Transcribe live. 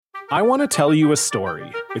I want to tell you a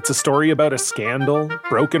story. It's a story about a scandal,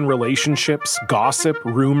 broken relationships, gossip,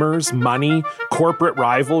 rumors, money, corporate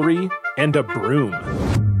rivalry, and a broom.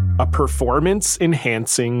 A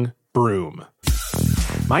performance-enhancing broom.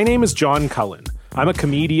 My name is John Cullen. I'm a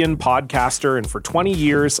comedian, podcaster, and for 20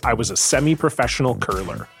 years, I was a semi-professional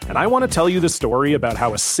curler. And I want to tell you the story about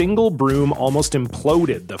how a single broom almost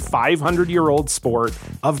imploded the 500-year-old sport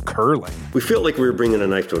of curling. We felt like we were bringing a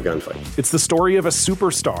knife to a gunfight. It's the story of a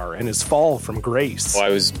superstar and his fall from grace. Well, I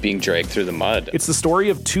was being dragged through the mud. It's the story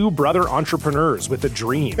of two brother entrepreneurs with a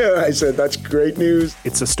dream. I said, that's great news.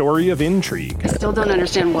 It's a story of intrigue. I still don't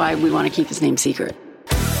understand why we want to keep his name secret.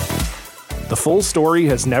 The full story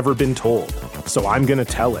has never been told, so I'm going to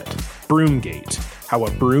tell it. Broomgate, how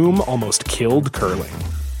a broom almost killed curling.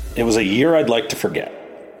 It was a year I'd like to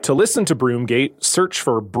forget. To listen to Broomgate, search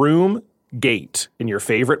for Broomgate in your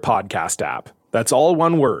favorite podcast app. That's all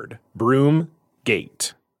one word,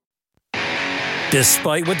 Broomgate.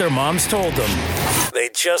 Despite what their moms told them, they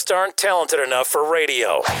just aren't talented enough for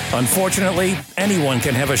radio. Unfortunately, anyone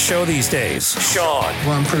can have a show these days. Sean.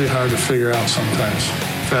 Well, I'm pretty hard to figure out sometimes.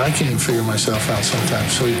 In fact, I can't even figure myself out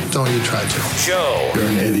sometimes, so don't you try to. Joe. You're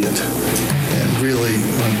an idiot and really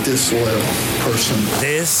a disloyal person.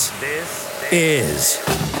 This is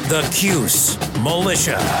the Cuse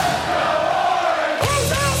Militia.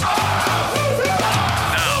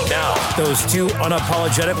 Now, those two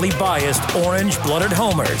unapologetically biased orange-blooded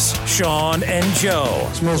homers, Sean and Joe.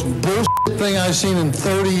 It's the most bullshit thing I've seen in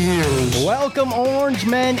 30 years. Welcome, orange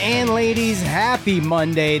men and ladies. Happy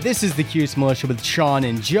Monday. This is the Cuse Militia with Sean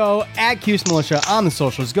and Joe at Cuse Militia on the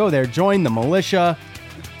socials. Go there, join the militia.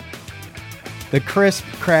 The crisp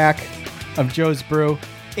crack of Joe's brew.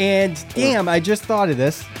 And damn, I just thought of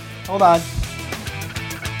this. Hold on.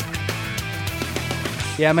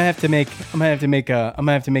 Yeah, I'm gonna have to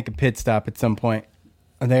make a pit stop at some point.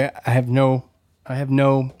 I have no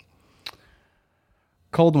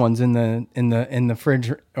cold ones in the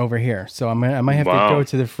fridge over here, so I might have to go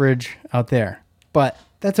to the fridge out there. But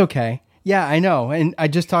that's okay. Yeah, I know. And I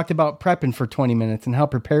just talked about prepping for 20 minutes and how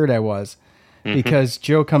prepared I was because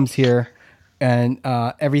Joe comes here and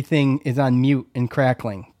everything is on mute and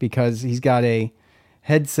crackling because he's got a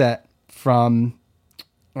headset from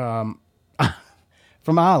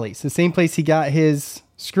Ollie's, the same place he got his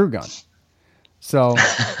screw gun. So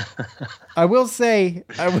I will say,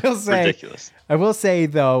 Ridiculous. I will say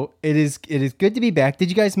though, it is good to be back. Did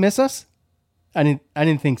you guys miss us? I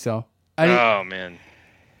didn't think so. Oh man,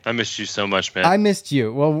 I missed you so much, man. I missed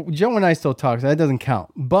you. Well, Joe and I still talk, so that doesn't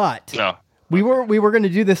count. But no, we were going to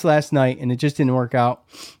do this last night, and it just didn't work out.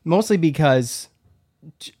 Mostly because,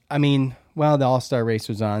 the All-Star race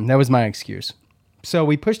was on. That was my excuse. So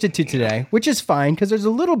we pushed it to today, which is fine because there's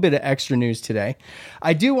a little bit of extra news today.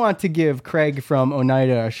 I do want to give Craig from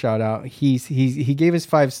Oneida a shout out. He gave us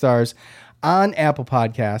 5 stars on Apple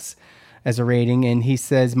Podcasts as a rating, and he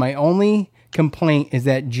says, my only complaint is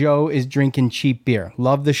that Joe is drinking cheap beer.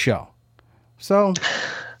 Love the show. So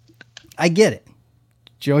I get it.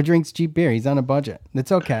 Joe drinks cheap beer. He's on a budget.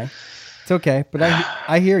 It's okay. It's okay, but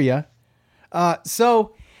I hear you.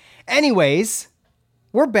 So anyways,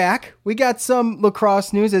 we're back. We got some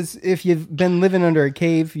lacrosse news. As if you've been living under a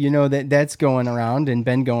cave, you know that's going around and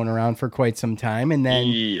been going around for quite some time. And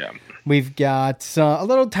then we've got a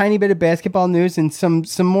little tiny bit of basketball news, and some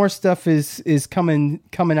more stuff is coming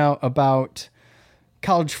out about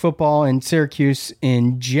college football and Syracuse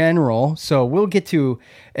in general. So we'll get to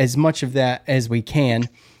as much of that as we can.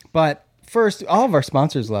 But first, all of our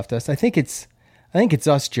sponsors left us. I think it's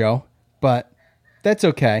us, Joe, but that's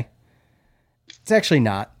okay. It's actually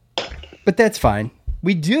not, but that's fine.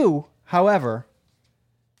 We do, however,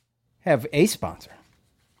 have a sponsor.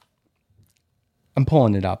 I'm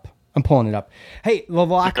pulling it up. Hey,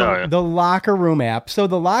 the Locker Room app. So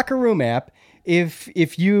the Locker Room app,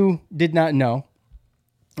 if you did not know,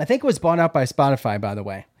 I think it was bought out by Spotify, by the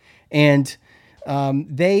way. And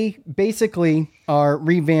they basically are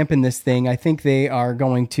revamping this thing. I think they are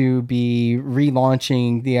going to be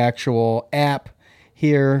relaunching the actual app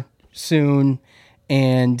here soon.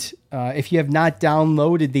 And if you have not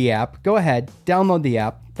downloaded the app, go ahead, download the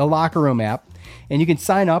app, the Locker Room app, and you can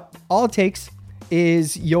sign up. All it takes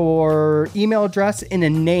is your email address and a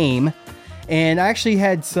name. And I actually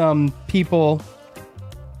had some people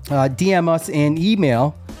DM us an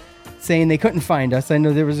email saying they couldn't find us. I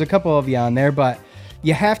know there was a couple of you on there, but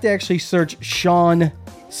you have to actually search Sean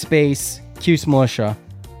space Cuse Militia.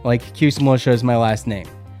 Like Cuse Militia is my last name.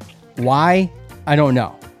 Why? I don't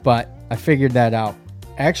know, but I figured that out.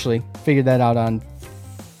 Actually, figured that out on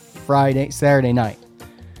Saturday night.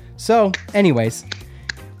 So, anyways,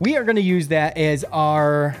 we are going to use that as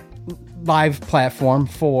our live platform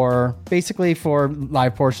for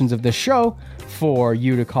live portions of the show for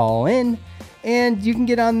you to call in, and you can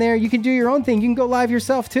get on there. You can do your own thing. You can go live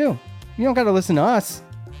yourself too. You don't got to listen to us.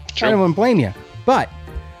 True. I don't blame you, but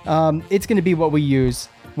it's going to be what we use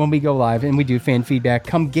when we go live and we do fan feedback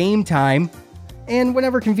come game time and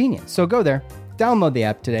whenever convenient. So go there, download the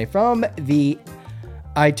app today from the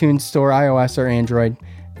iTunes store, iOS or Android,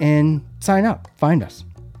 and sign up. Find us.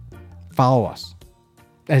 Follow us,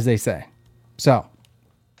 as they say. So,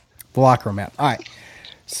 the locker room app. All right.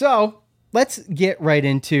 So, let's get right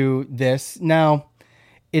into this. Now,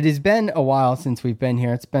 it has been a while since we've been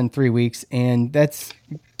here. It's been 3 weeks, and that's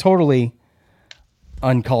totally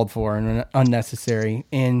uncalled for and unnecessary.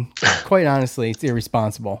 And quite honestly, it's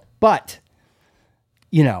irresponsible. But,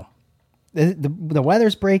 you know, the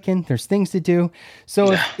weather's breaking. There's things to do.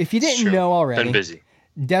 So if you didn't know already, been busy.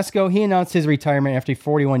 Desko, he announced his retirement after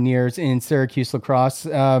 41 years in Syracuse lacrosse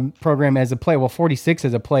program as a player. Well, 46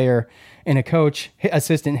 as a player and a coach,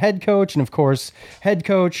 assistant head coach, and of course, head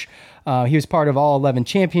coach. He was part of all 11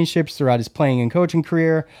 championships throughout his playing and coaching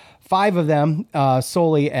career. 5 of them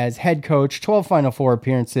solely as head coach, 12 Final Four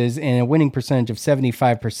appearances, and a winning percentage of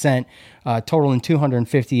 75%, total in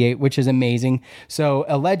 258, which is amazing. So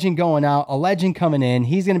a legend going out, a legend coming in.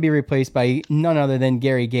 He's going to be replaced by none other than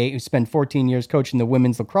Gary Gait, who spent 14 years coaching the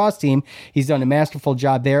women's lacrosse team. He's done a masterful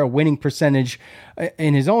job there, a winning percentage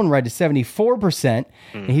in his own right is 74%.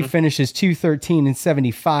 And he finishes 213 and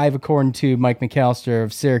 75, according to Mike McAllister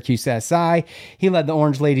of Syracuse SI. He led the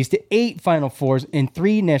Orange Ladies to 8 Final Fours in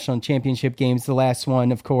 3 national championship games. The last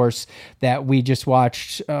one, of course, that we just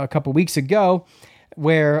watched a couple weeks ago,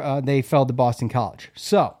 where they fell to Boston College.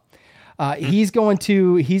 So he's going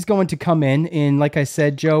to come in, and like I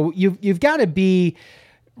said, Joe, you've got to be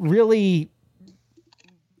really.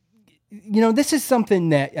 You know, this is something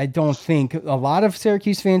that I don't think a lot of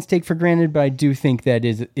Syracuse fans take for granted, but I do think that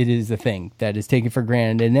it is a thing that is taken for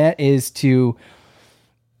granted, and that is to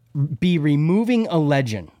be removing a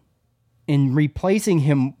legend and replacing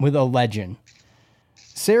him with a legend.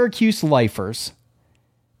 Syracuse lifers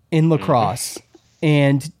in lacrosse,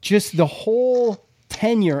 and just the whole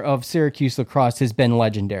tenure of Syracuse lacrosse has been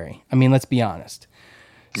legendary. I mean, let's be honest.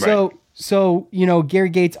 Right. So, you know, Gary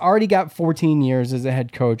Gait's already got 14 years as a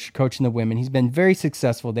head coach, coaching the women. He's been very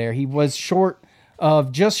successful there. He was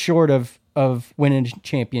just short of winning a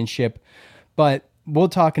championship, but we'll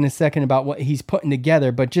talk in a second about what he's putting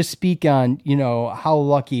together, but just speak on, you know, how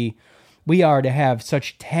lucky we are to have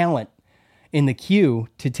such talent in the queue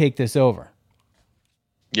to take this over.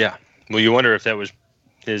 Yeah. Well, you wonder if that was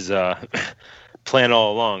his plan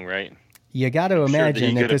all along, right? You got to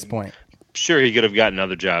imagine at this point. Sure, he could have gotten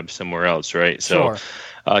another job somewhere else, right? So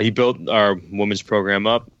he built our women's program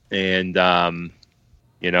up, and,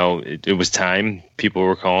 you know, it was time. People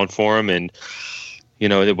were calling for him, and, you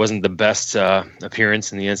know, it wasn't the best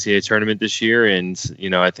appearance in the NCAA tournament this year, and, you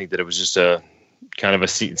know, I think that it was just a kind of a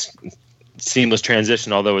seamless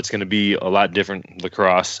transition, although it's going to be a lot different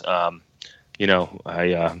lacrosse. You know,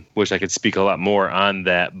 I wish I could speak a lot more on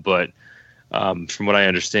that, but from what I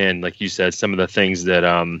understand, like you said, some of the things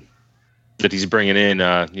that that he's bringing in,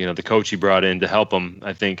 you know, the coach he brought in to help him,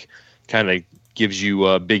 I think kind of gives you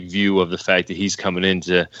a big view of the fact that he's coming in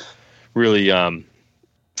to really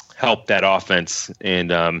help that offense and,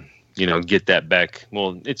 you know, get that back.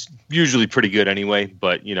 Well, it's usually pretty good anyway,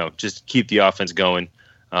 but, you know, just keep the offense going.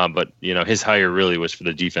 But, you know, his hire really was for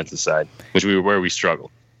the defensive side, where we struggled.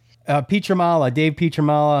 Dave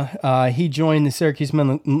Pietramala, he joined the Syracuse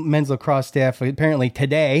men's lacrosse staff apparently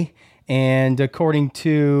today. And according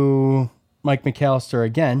to Mike McAllister,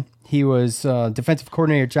 again, he was defensive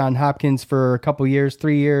coordinator at Johns Hopkins for a couple years,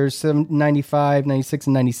 3 years, 95, 96,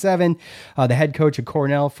 and 97. The head coach at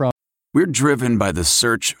Cornell from. We're driven by the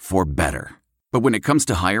search for better. But when it comes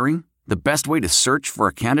to hiring, the best way to search for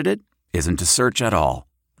a candidate isn't to search at all.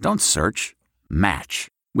 Don't search. Match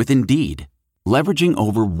with Indeed. Leveraging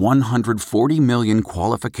over 140 million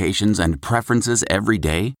qualifications and preferences every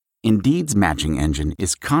day, Indeed's matching engine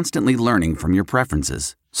is constantly learning from your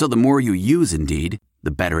preferences. So the more you use Indeed,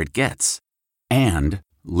 the better it gets. And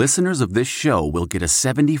listeners of this show will get a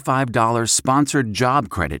 $75 sponsored job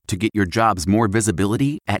credit to get your jobs more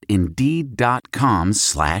visibility at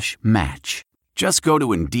Indeed.com/match. Just go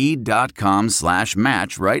to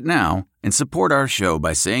Indeed.com/match right now and support our show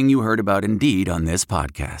by saying you heard about Indeed on this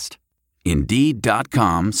podcast.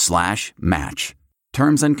 Indeed.com/match.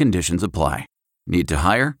 Terms and conditions apply. Need to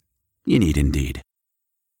hire? You need Indeed.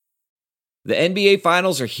 The NBA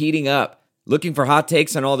Finals are heating up. Looking for hot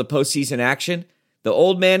takes on all the postseason action? The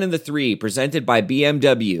Old Man and the Three, presented by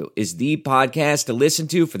BMW, is the podcast to listen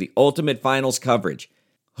to for the ultimate finals coverage.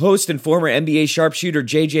 Host and former NBA sharpshooter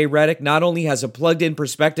JJ Redick not only has a plugged-in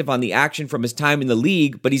perspective on the action from his time in the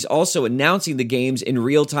league, but he's also announcing the games in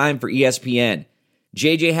real time for ESPN.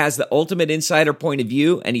 JJ has the ultimate insider point of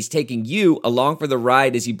view, and he's taking you along for the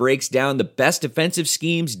ride as he breaks down the best defensive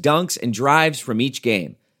schemes, dunks, and drives from each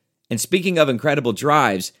game. And speaking of incredible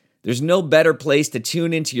drives, there's no better place to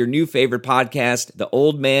tune into your new favorite podcast, The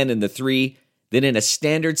Old Man and the Three, than in a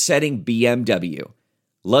standard-setting BMW.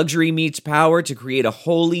 Luxury meets power to create a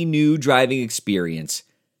wholly new driving experience.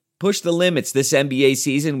 Push the limits this NBA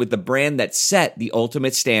season with the brand that set the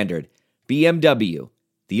ultimate standard. BMW,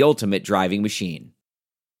 the ultimate driving machine.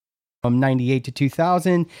 From 98 to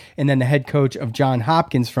 2000, and then the head coach of Johns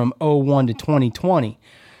Hopkins from 01 to 2020.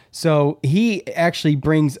 So he actually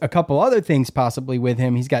brings a couple other things possibly with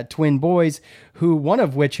him. He's got twin boys, one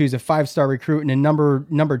of which who's a 5-star recruit and a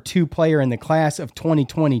number 2 player in the class of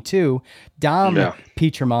 2022, Dom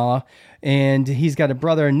Pietramala, and he's got a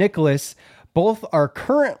brother, Nicholas. Both are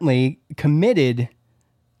currently committed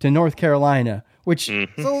to North Carolina, which is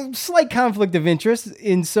a slight conflict of interest.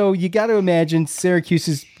 And so you got to imagine Syracuse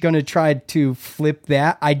is going to try to flip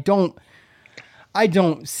that. I don't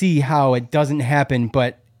see how it doesn't happen,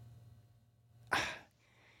 but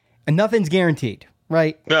and nothing's guaranteed,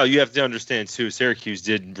 right? Well, you have to understand, too, Syracuse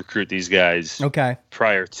did recruit these guys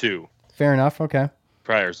prior to. Fair enough, okay.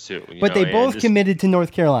 Prior to. But they both committed to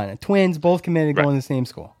North Carolina. Twins, both committed going to the same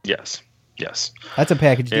school. Yes. That's a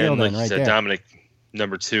package deal then, right there. Dominic,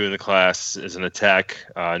 number 2 in the class, is an attack.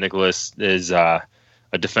 Nicholas is a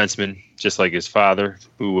defenseman, just like his father,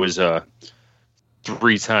 who was a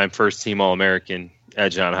 3-time first-team All-American at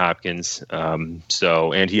Johns Hopkins.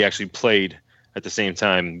 And he actually played at the same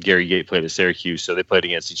time Gary Gait played at Syracuse, so they played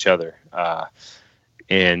against each other.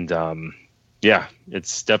 It's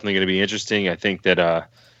definitely going to be interesting. I think that I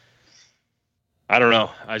don't know.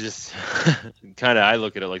 I just I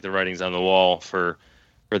look at it like the writing's on the wall for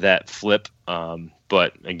that flip.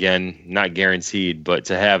 But again, not guaranteed. But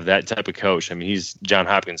to have that type of coach, I mean, he's Johns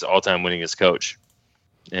Hopkins' all-time winningest coach,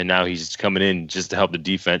 and now he's coming in just to help the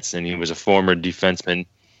defense. And he was a former defenseman.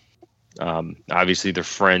 Obviously they're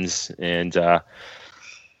friends, and I'm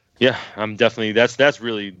definitely that's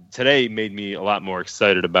really today made me a lot more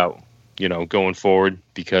excited about going forward,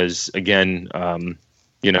 because again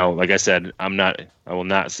like I said, I will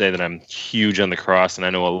not say that I'm huge on the cross and I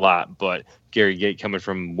know a lot, but Gary Gait coming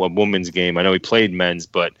from a women's game, I know he played men's,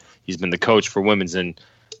 but he's been the coach for women's, and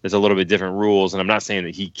there's a little bit different rules, and I'm not saying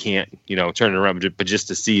that he can't turn it around, but just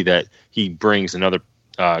to see that he brings another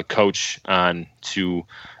coach on to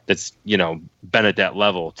that's been at that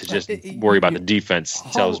level to just worry about the defense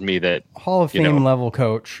tells me that Hall of Fame level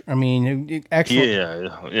coach. I mean,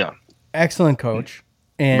 excellent, excellent coach,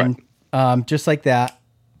 and just like that,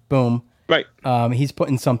 boom, right. He's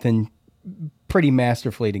putting something pretty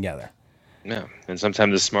masterfully together. Yeah, and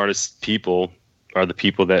sometimes the smartest people are the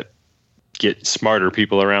people that get smarter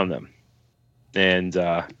people around them, and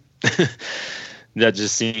that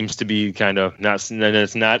just seems to be kind of not. And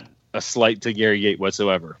it's not a slight to Gary Gait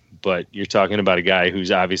whatsoever, but you're talking about a guy who's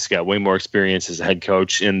obviously got way more experience as a head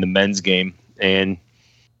coach in the men's game, and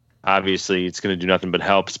obviously it's going to do nothing but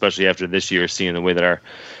help, especially after this year, seeing the way that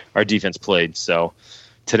our defense played. So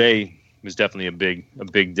today was definitely a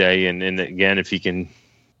big day, and again, if we can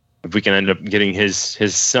end up getting his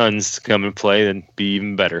sons to come and play, then be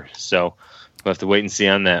even better. So we'll have to wait and see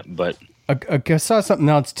on that, but. I saw something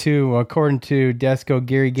else too. According to Desco,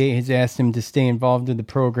 Gary Gait has asked him to stay involved in the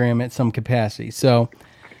program at some capacity. So,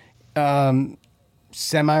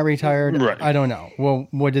 semi-retired. Right. I don't know. Well,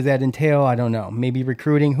 what does that entail? I don't know. Maybe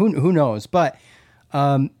recruiting. Who knows? But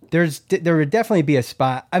there would definitely be a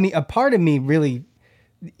spot. I mean, a part of me really,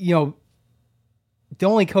 the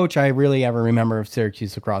only coach I really ever remember of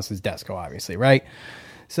Syracuse lacrosse is Desco, obviously, right?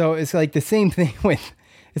 So it's like the same thing with.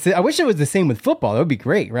 I wish it was the same with football. That would be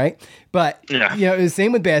great, right? But it was the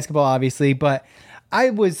same with basketball, obviously. But I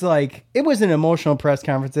was like, it was an emotional press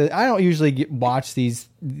conference. I don't usually watch these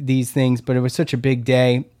things, but it was such a big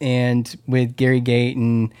day, and with Gary Gait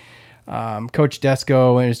and Coach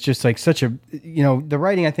Desco, and it's just like such a the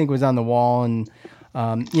writing I think was on the wall, and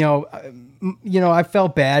I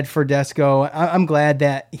felt bad for Desco. I'm glad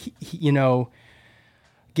that he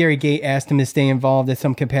Gary Gait asked him to stay involved at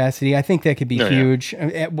some capacity. I think that could be huge,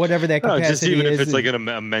 at whatever that capacity is. Just even if it's like a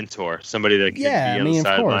mentor, somebody that can be on the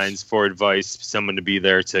sidelines for advice, someone to be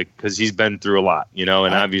there because he's been through a lot, and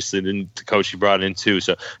obviously the coach he brought in too.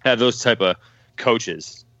 So have those type of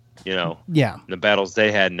coaches, the battles they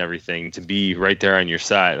had and everything, to be right there on your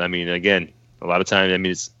side. I mean, again, a lot of times, I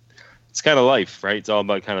mean, it's kind of life, right? It's all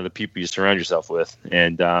about kind of the people you surround yourself with.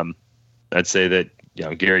 And I'd say that,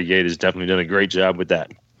 Gary Gait has definitely done a great job with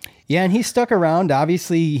that. Yeah, and he stuck around.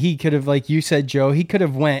 Obviously, he could have, like you said, Joe, he could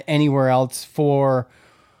have went anywhere else for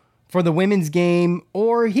the women's game,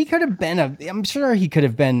 or he could have been I'm sure he could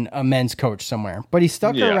have been a men's coach somewhere, but he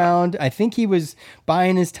stuck around. I think he was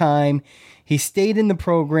buying his time. He stayed in the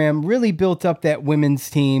program, really built up that women's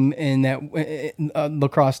team and that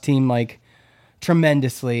lacrosse team like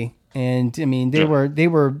tremendously. And I mean, they went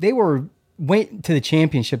to the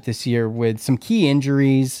championship this year with some key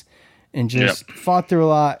injuries and just fought through a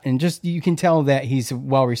lot. And just, you can tell that he's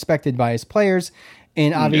well respected by his players.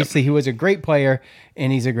 And obviously he was a great player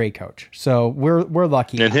and he's a great coach. So we're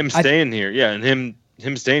lucky. And him staying here. Yeah. And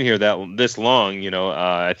him staying here this long,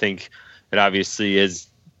 I think it obviously has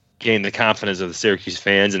gained the confidence of the Syracuse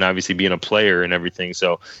fans and obviously being a player and everything.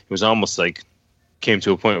 So it was almost like came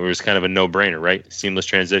to a point where it was kind of a no-brainer, right? Seamless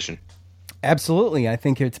transition. Absolutely. I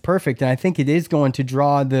think it's perfect. And I think it is going to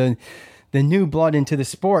draw the new blood into the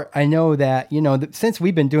sport. I know that, since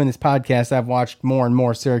we've been doing this podcast, I've watched more and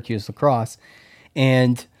more Syracuse lacrosse.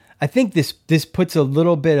 And I think this puts a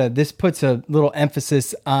little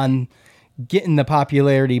emphasis on getting the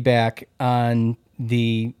popularity back on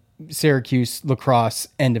the Syracuse lacrosse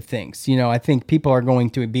end of things. I think people are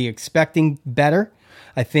going to be expecting better.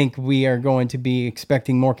 I think we are going to be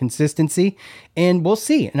expecting more consistency, and we'll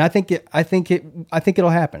see. And I think it'll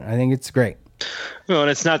happen. I think it's great. Well,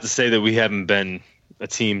 and it's not to say that we haven't been a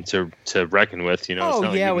team to reckon with. It's not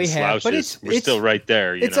like we have, but we're still right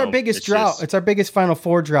there. It's our biggest drought. It's our biggest Final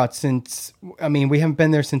Four drought since. I mean, we haven't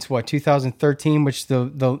been there since 2013, which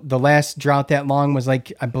the last drought that long was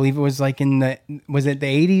like, I believe it was like was it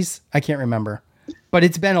the 80s? I can't remember, but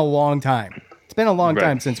it's been a long time. It's been a long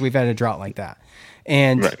time since we've had a drought like that.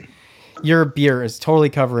 And your beer is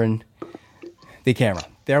totally covering the camera.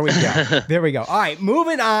 There we go. There we go. All right,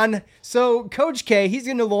 moving on. So Coach K, he's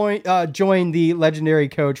going to join the legendary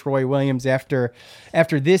coach Roy Williams after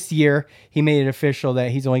this year. He made it official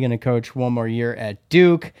that he's only going to coach one more year at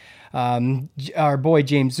Duke. Our boy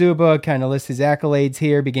James Zuba kind of lists his accolades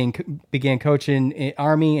here. Began coaching at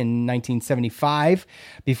Army in 1975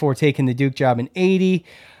 before taking the Duke job in 80.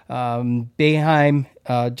 Boeheim,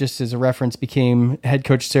 just as a reference, became head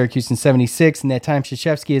coach of Syracuse in 76. In that time,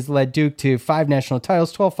 Krzyzewski has led Duke to 5 national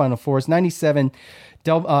titles, 12 Final Fours, 97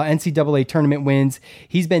 NCAA tournament wins.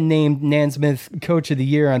 He's been named Naismith Coach of the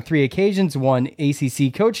Year on 3 occasions, won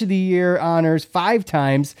ACC Coach of the Year honors 5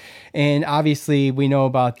 times, and obviously we know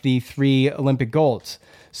about the 3 Olympic golds.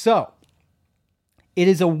 So it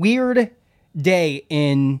is a weird day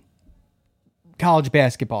in college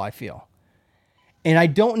basketball, I feel. And I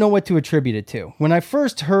don't know what to attribute it to. When I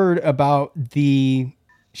first heard about the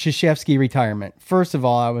Krzyzewski retirement, first of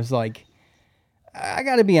all, I was like, I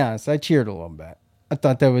got to be honest, I cheered a little bit. I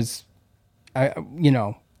thought that was, I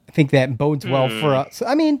think that bodes well for us.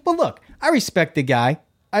 I mean, but look, I respect the guy.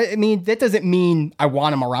 I mean, that doesn't mean I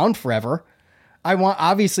want him around forever. I want,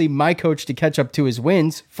 obviously, my coach to catch up to his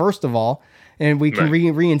wins, first of all, and we can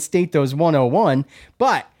reinstate those 101.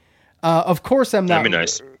 But, of course, I'm not. That'd be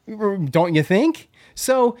nice. Don't you think?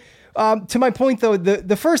 So, to my point, though,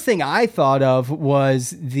 the first thing I thought of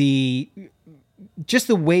was the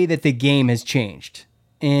way that the game has changed.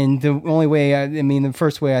 And the only way, the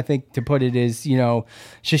first way I think to put it is,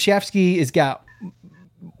 Krzyzewski has got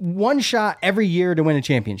one shot every year to win a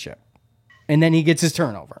championship. And then he gets his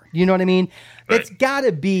turnover. You know what I mean? Right. It's got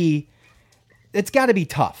to be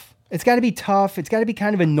tough. It's got to be tough. It's got to be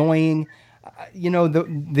kind of annoying.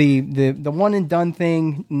 The one and done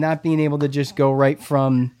thing, not being able to just go right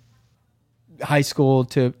from high school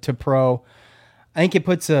to pro. I think it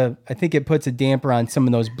puts a damper on some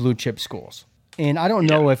of those blue chip schools. And I don't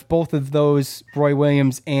know if both of those, Roy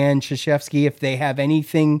Williams and Krzyzewski, if they have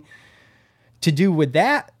anything to do with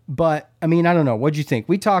that. But I mean, I don't know. What'd you think?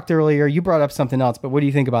 We talked earlier. You brought up something else, but what do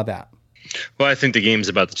you think about that? Well, I think the game's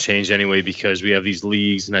about to change anyway because we have these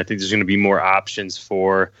leagues, and I think there's going to be more options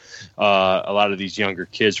for a lot of these younger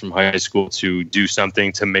kids from high school to do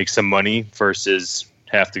something to make some money versus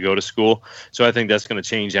have to go to school. So I think that's going to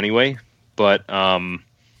change anyway. But,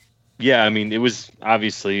 it was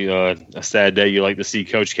obviously a sad day. You like to see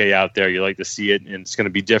Coach K out there. You like to see it, and it's going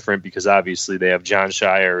to be different because obviously they have John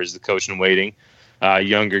Shire as the coach in waiting,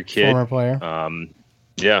 younger kid. Former player.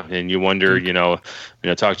 Yeah, and you wonder,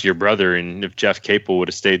 talk to your brother, and if Jeff Capel would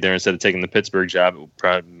have stayed there instead of taking the Pittsburgh job, it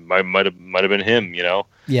probably might have been him,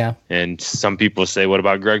 Yeah. And some people say, what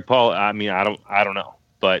about Greg Paul? I mean, I don't know,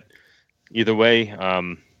 but either way,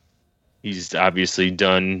 he's obviously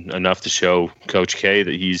done enough to show Coach K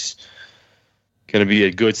that he's going to be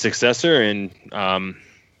a good successor, and I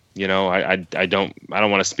don't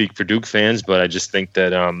want to speak for Duke fans, but I just think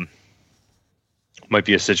that might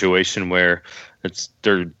be a situation where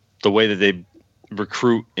they're the way that they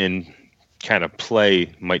recruit and kind of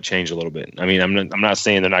play might change a little bit. I mean, I'm not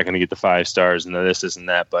saying they're not going to get the 5 stars and this and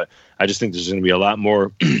that, but I just think there's going to be a lot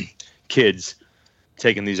more kids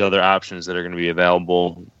taking these other options that are going to be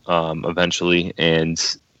available eventually. And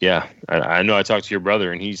yeah, I know I talked to your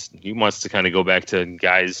brother, and he wants to kind of go back to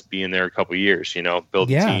guys being there a couple of years,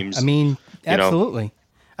 building teams. I mean, absolutely.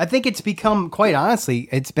 I think it's become, quite honestly,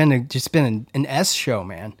 it's been just been an S show,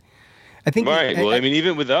 man. I think right. Well, I mean,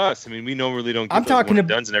 even with us, I mean, we normally don't get I'm talking about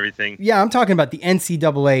duns and everything. Yeah, I'm talking about the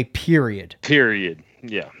NCAA period.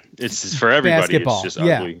 Yeah, it's for everybody. Basketball. It's just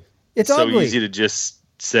ugly. It's so ugly. Easy to just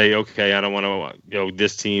say, okay, I don't want to.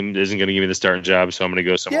 This team isn't going to give me the starting job, so I'm going to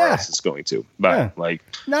go somewhere else. It's going to. But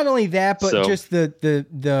not only that, but just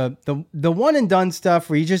the one and done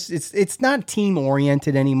stuff where you just it's not team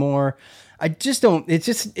oriented anymore. I just don't.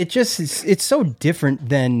 It's so different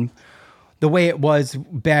than the way it was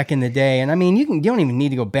back in the day. And I mean, you don't even need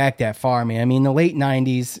to go back that far, man. I mean, the late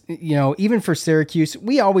 90s, even for Syracuse,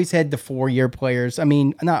 we always had the 4-year players. I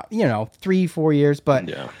mean, not, 3-4 years, but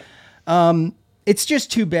it's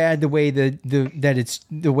just too bad the way that it's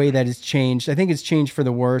changed. I think it's changed for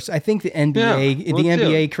the worse. I think the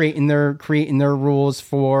NBA creating their rules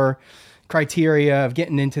for criteria of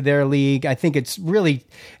getting into their league, I think it's really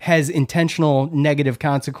has intentional negative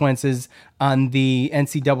consequences on the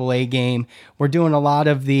NCAA game. We're doing a lot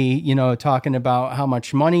of the, talking about how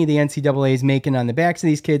much money the NCAA is making on the backs of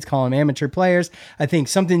these kids, calling them amateur players. I think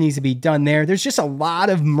something needs to be done there. There's just a lot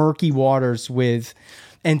of murky waters with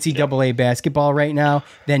NCAA basketball right now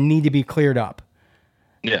that need to be cleared up.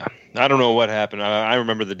 Yeah. I don't know what happened. I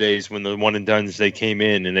remember the days when the one and dones, they came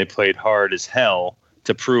in and they played hard as hell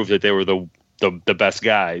to prove that they were the best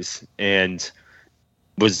guys, and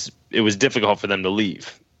it was difficult for them to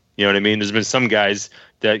leave. You know what I mean? There's been some guys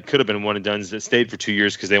that could have been one and dones that stayed for 2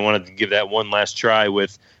 years because they wanted to give that one last try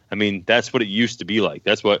with. I mean, that's what it used to be like.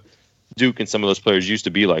 That's what Duke and some of those players used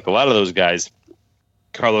to be like. A lot of those guys,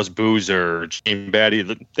 Carlos Boozer, Gene Batty,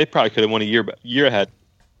 they probably could have won a year ahead,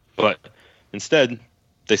 but instead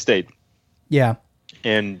they stayed. Yeah,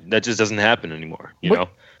 and that just doesn't happen anymore. You know.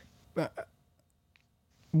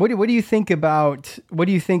 What do you think about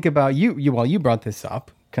you? Well, you brought this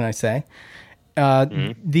up. Can I say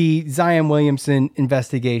the Zion Williamson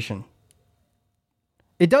investigation?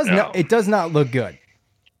 It does not look good.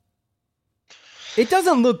 It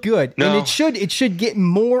doesn't look good, and it should get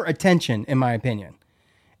more attention, in my opinion.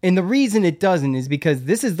 And the reason it doesn't is because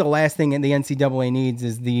this is the last thing the NCAA needs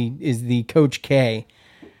is the Coach K,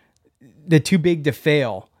 the too big to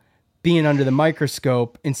fail, being under the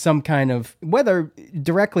microscope in some kind of, whether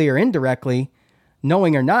directly or indirectly,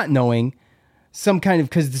 knowing or not knowing, some kind of,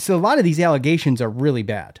 because a lot of these allegations are really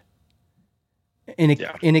bad. And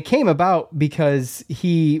it came about because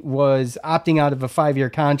he was opting out of a 5-year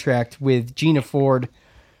contract with Gina Ford.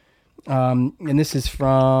 And this is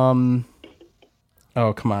from,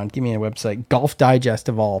 oh, come on, give me a website, Golf Digest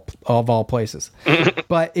of all places.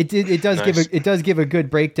 But it does give a good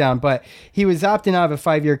breakdown. But he was opting out of a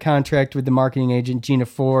 5-year contract with the marketing agent Gina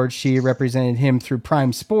Ford. She represented him through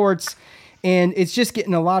Prime Sports, and it's just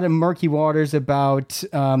getting a lot of murky waters about.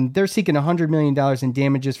 They're seeking $100 million in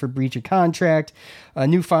damages for breach of contract. A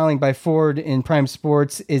new filing by Ford in Prime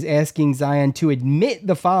Sports is asking Zion to admit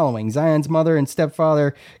the following: Zion's mother and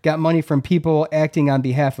stepfather got money from people acting on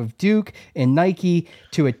behalf of Duke and Nike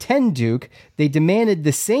to attend Duke. They demanded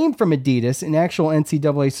the same from Adidas. An actual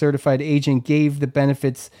NCAA certified agent gave the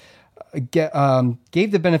benefits on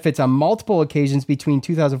multiple occasions between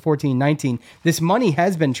 2014 and 19. This money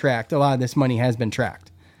has been tracked. A lot of this money has been tracked.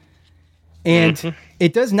 And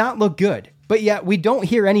it does not look good. But yet we don't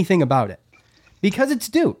hear anything about it because it's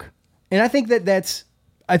Duke. And I think that's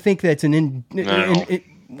what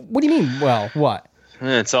do you mean? Well, what?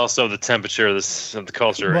 It's also the temperature of the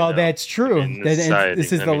culture. Well, right that's true. This is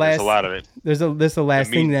the last. There's a lot of it. This is the last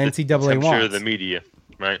thing the NCAA wants. The media,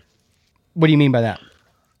 right? What do you mean by that?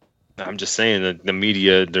 I'm just saying that the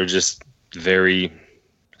media, they're just very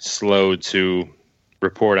slow to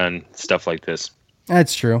report on stuff like this.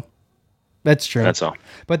 That's true. That's all.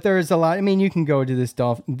 But there's a lot. I mean, you can go to this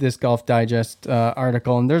Golf Digest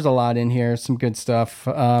article, and there's a lot in here. Some good stuff.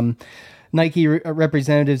 Nike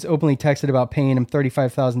representatives openly texted about paying him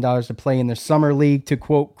 $35,000 to play in their summer league to,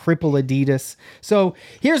 quote, cripple Adidas. So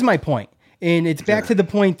here's my point. And it's back to the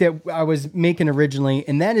point that I was making originally,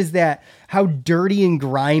 and that is that how dirty and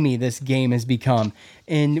grimy this game has become.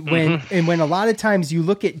 And when a lot of times you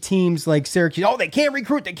look at teams like Syracuse, they can't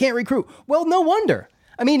recruit. Well, no wonder.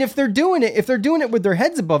 I mean, if they're doing it with their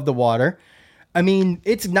heads above the water, I mean,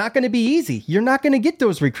 it's not going to be easy. You're not going to get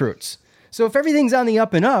those recruits. So if everything's on the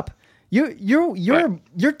up and up,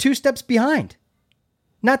 You're 2 steps behind.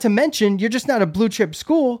 Not to mention, you're just not a blue chip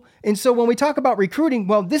school. And so when we talk about recruiting,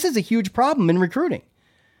 well, this is a huge problem in recruiting.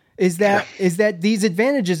 Is that these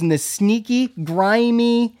advantages and this sneaky,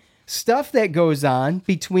 grimy stuff that goes on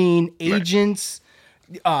between agents,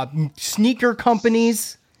 sneaker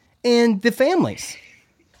companies, and the families.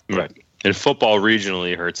 Right. And football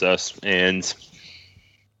regionally hurts us. And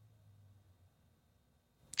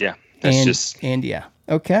yeah,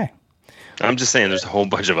 okay. I'm just saying there's a whole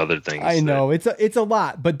bunch of other things. I know it's a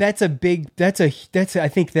lot, but I think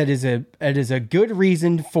that is a good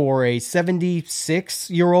reason for a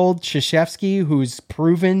 76-year-old Krzyzewski who's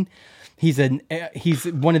proven he's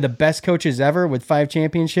one of the best coaches ever with 5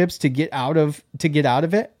 championships to get out of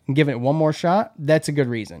it and give it one more shot. That's a good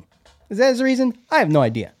reason. Is that a reason? I have no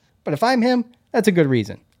idea. But if I'm him, that's a good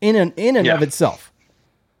reason in and of itself.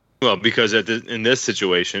 Well, because in this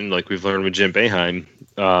situation, like we've learned with Jim Boeheim,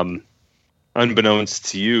 unbeknownst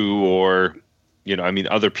to you or,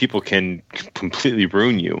 other people can completely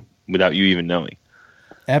ruin you without you even knowing.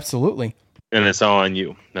 Absolutely. And it's all on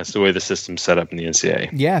you. That's the way the system's set up in the NCAA.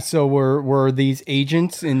 Yeah. So were these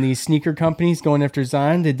agents in these sneaker companies going after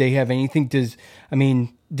Zion? Did they have anything? Does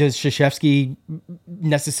Krzyzewski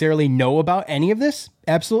necessarily know about any of this?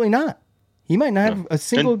 Absolutely not. He might not have a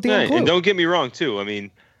single damn clue. And don't get me wrong, too. I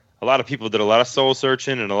mean, a lot of people did a lot of soul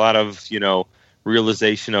searching and a lot of,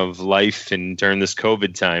 realization of life and during this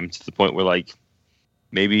COVID time to the point where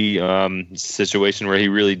maybe it's a situation where he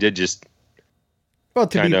really did just. Well,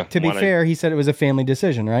 to be fair, he said it was a family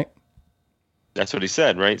decision, right? That's what he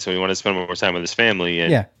said, right? So he wanted to spend more time with his family.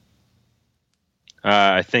 And yeah.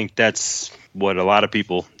 I think that's what a lot of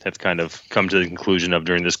people have kind of come to the conclusion of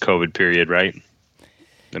during this COVID period, right?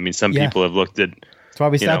 I mean, some people have looked at. That's why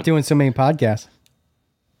we stopped doing so many podcasts.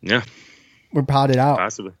 Yeah. We're potted out.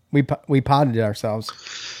 Possibly. We potted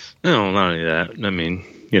ourselves. No, not only that. I mean,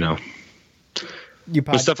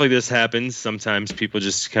 when stuff like this happens, sometimes people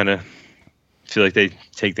just kind of feel like they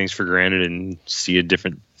take things for granted and see a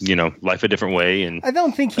different, life a different way. And I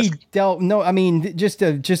don't think he dealt. No, I mean, just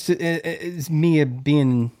it's me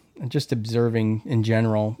being just observing in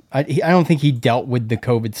general. I don't think he dealt with the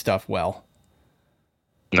COVID stuff well.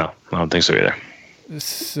 No, I don't think so either.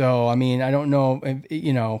 So, I mean, I don't know,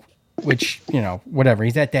 which, whatever.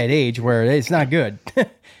 He's at that age where it's not good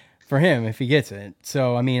for him if he gets it.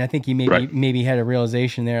 So, I mean, I think he maybe had a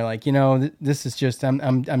realization there, this is just,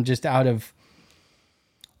 I'm just out of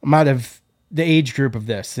the age group of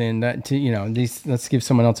this, and let's give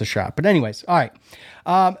someone else a shot. But anyways, all right.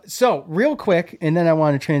 So real quick, and then I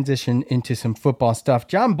want to transition into some football stuff.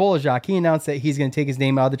 John Bolajak, he announced that he's going to take his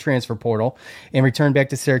name out of the transfer portal and return back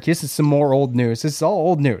to Syracuse. This is some more old news. This is all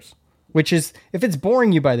old news, which is, if it's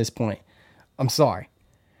boring you by this point, I'm sorry.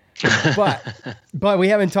 But we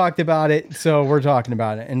haven't talked about it, so we're talking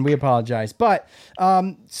about it, and we apologize. But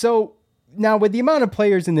so now with the amount of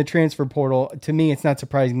players in the transfer portal, to me, it's not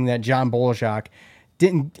surprising that John Bolajak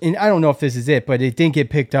didn't, and I don't know if this is it, but it didn't get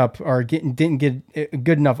picked up or didn't get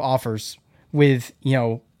good enough offers with,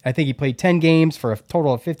 I think he played 10 games for a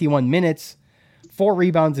total of 51 minutes, 4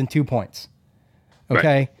 rebounds and 2 points.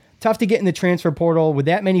 Okay. Right. Tough to get in the transfer portal with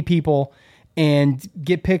that many people and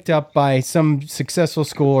get picked up by some successful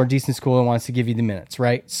school or decent school that wants to give you the minutes.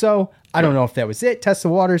 Right. So I don't know if that was it. Test the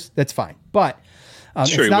waters. That's fine. But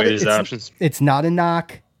it's not a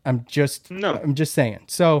knock. I'm just saying.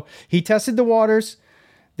 So he tested the waters.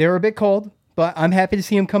 They were a bit cold, but I'm happy to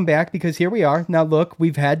see him come back because here we are. Now, look,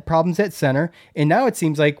 we've had problems at center, and now it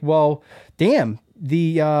seems like, well, damn,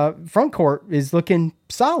 the front court is looking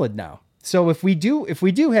solid now. So if we do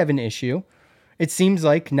have an issue, it seems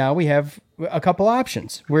like now we have a couple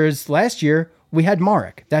options. Whereas last year we had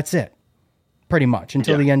Marek. That's it, pretty much,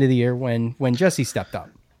 until the end of the year when Jesse stepped up.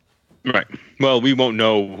 Right. Well, we won't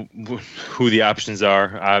know who the options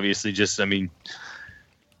are. Obviously,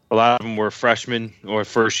 a lot of them were freshmen or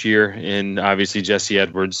first year, and obviously Jesse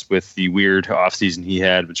Edwards with the weird offseason he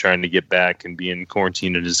had with trying to get back and being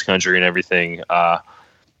quarantined in his country and everything.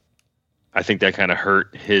 I think that kind of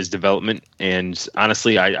hurt his development. And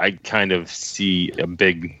honestly, I kind of see a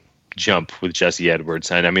big jump with Jesse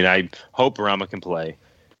Edwards. And I hope Rama can play,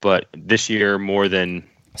 but this year more than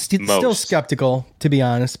Still skeptical, to be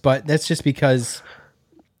honest, but that's just because.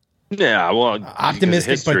 Yeah, well,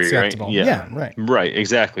 optimistic history, but skeptical. Right? Yeah, right,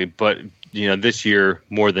 exactly. But this year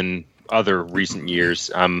more than other recent years,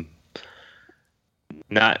 I'm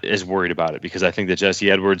not as worried about it because I think that Jesse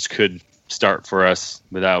Edwards could start for us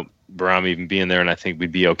without Baram even being there, and I think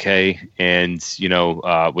we'd be okay. And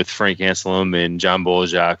with Frank Anselm and John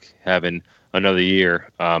Bolajak having another year,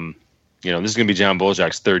 this is going to be John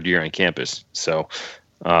Bolajak's third year on campus, so.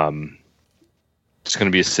 it's going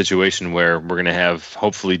to be a situation where we're going to have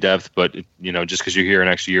hopefully depth, but just because you're here an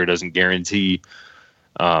extra year doesn't guarantee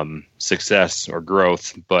success or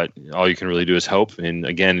growth. But all you can really do is hope. And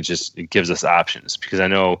again, it gives us options, because I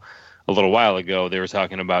know a little while ago they were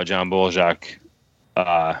talking about John Boljak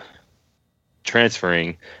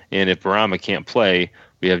transferring, and if Barama can't play,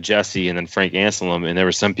 we have Jesse and then Frank Anselm, and there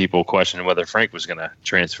were some people questioning whether Frank was going to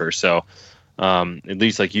transfer. So at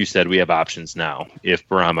least, like you said, we have options now if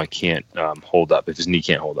Barama can't hold up, if his knee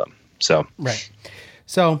can't hold up. So right.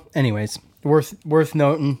 So, anyways, worth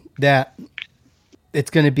noting that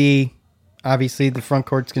it's going to be, obviously, the front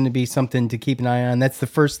court's going to be something to keep an eye on. That's the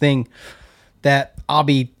first thing that I'll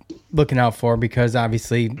be looking out for, because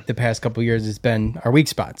obviously the past couple of years has been our weak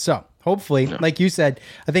spot. So hopefully, like you said,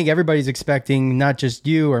 I think everybody's expecting, not just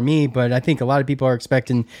you or me, but I think a lot of people are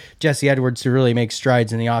expecting Jesse Edwards to really make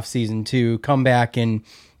strides in the offseason, to come back and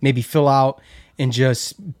maybe fill out and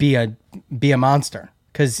just be a monster.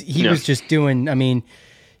 Because he was just doing,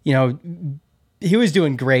 he was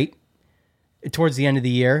doing great towards the end of the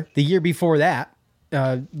year. The year before that,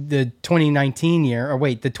 the 2019 year, or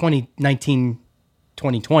wait, the 2019-2020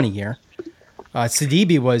 year,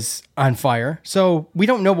 Sidibe was on fire. So we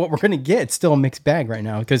don't know what we're going to get. It's still a mixed bag right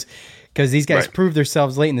now, because these guys proved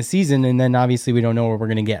themselves late in the season, and then obviously we don't know what we're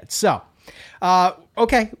going to get. So,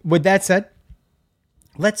 okay, with that said,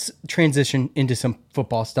 let's transition into some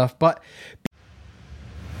football stuff. But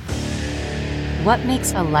what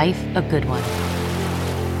makes a life a good one?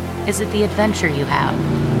 Is it the adventure you have?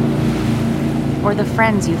 Or the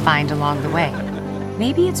friends you find along the way?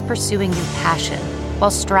 Maybe it's pursuing your passion while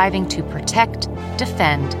striving to protect,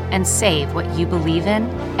 defend, and save what you believe in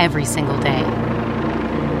every single day.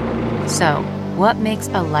 So, what makes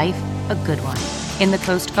a life a good one? In the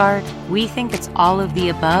Coast Guard, we think it's all of the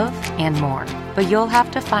above and more, but you'll have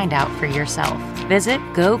to find out for yourself. Visit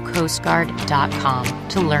gocoastguard.com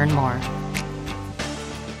to learn more.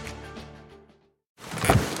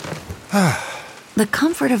 The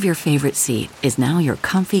comfort of your favorite seat is now your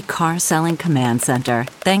comfy car selling command center,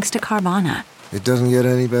 thanks to Carvana. It doesn't get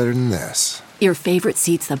any better than this. Your favorite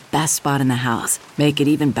seat's the best spot in the house. Make it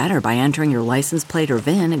even better by entering your license plate or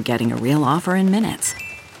VIN and getting a real offer in minutes.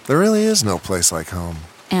 There really is no place like home.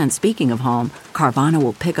 And speaking of home, Carvana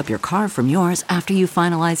will pick up your car from yours after you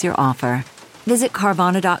finalize your offer. Visit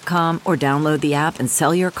Carvana.com or download the app and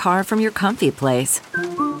sell your car from your comfy place.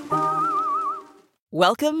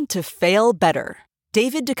 Welcome to Fail Better,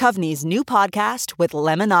 David Duchovny's new podcast with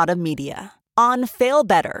Lemonada Media. On Fail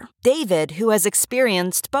Better, David, who has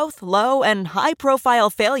experienced both low and high-profile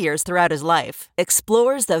failures throughout his life,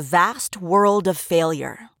 explores the vast world of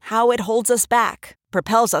failure, how it holds us back,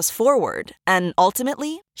 propels us forward, and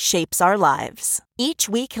ultimately shapes our lives. Each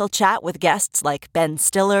week he'll chat with guests like Ben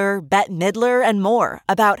Stiller, Bette Midler, and more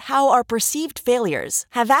about how our perceived failures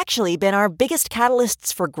have actually been our biggest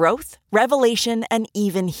catalysts for growth, revelation, and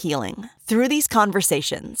even healing. Through these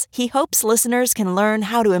conversations, he hopes listeners can learn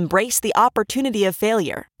how to embrace the opportunity of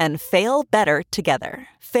failure and fail better together.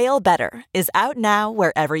 Fail Better is out now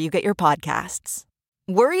wherever you get your podcasts.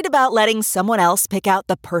 Worried about letting someone else pick out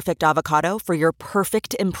the perfect avocado for your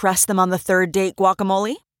perfect impress them on the third date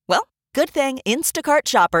guacamole? Well, good thing Instacart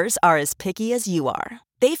shoppers are as picky as you are.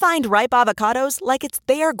 They find ripe avocados like it's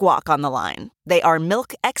their guac on the line. They are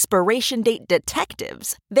milk expiration date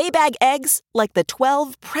detectives. They bag eggs like the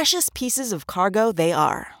 12 precious pieces of cargo they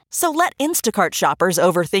are. So let Instacart shoppers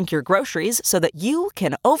overthink your groceries so that you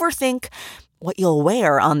can overthink what you'll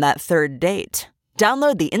wear on that third date.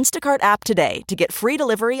 Download the Instacart app today to get free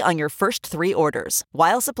delivery on your first 3 orders,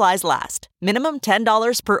 while supplies last. Minimum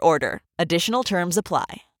 $10 per order. Additional terms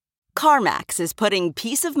apply. CarMax is putting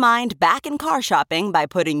peace of mind back in car shopping by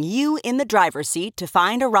putting you in the driver's seat to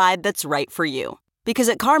find a ride that's right for you. Because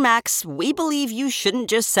at CarMax, we believe you shouldn't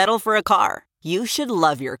just settle for a car. You should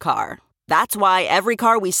love your car. That's why every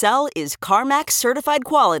car we sell is CarMax certified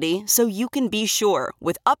quality, so you can be sure,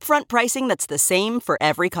 with upfront pricing that's the same for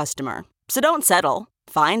every customer. So don't settle.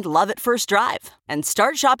 Find love at first drive and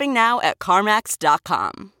start shopping now at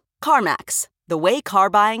CarMax.com. CarMax, the way car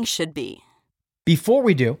buying should be. Before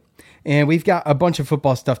we do, and we've got a bunch of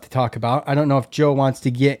football stuff to talk about. I don't know if Joe wants to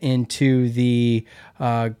get into the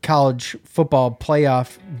college football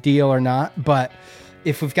playoff deal or not, but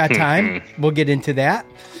if we've got time, we'll get into that.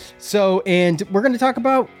 So, and we're going to talk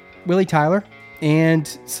about Willie Tyler and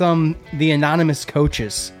the anonymous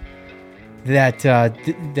coaches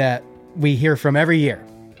that we hear from every year,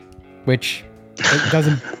 which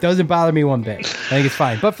doesn't bother me one bit. I think it's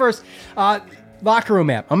fine. But first, locker room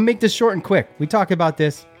app. I'm gonna make this short and quick. We talk about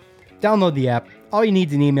this. Download the app. All you need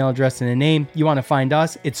is an email address and a name. You want to find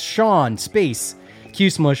us? It's Sean space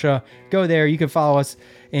Cuse Militia. Go there. You can follow us.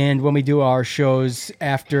 And when we do our shows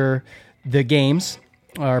after the games,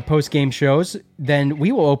 our post-game shows, then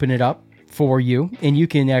we will open it up for you. And you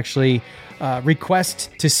can actually request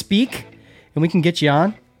to speak. And we can get you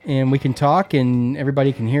on. And we can talk. And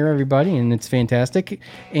everybody can hear everybody. And it's fantastic.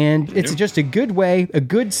 And it's just a good way, a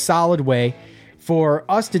good solid way for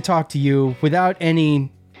us to talk to you without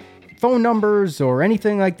any phone numbers or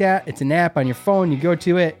anything like that. It's an app on your phone. You go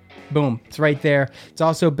to it. Boom. It's right there. It's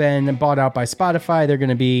also been bought out by Spotify. They're going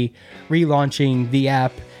to be relaunching the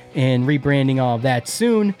app and rebranding all of that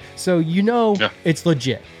soon. So it's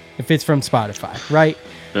legit if it's from Spotify, right?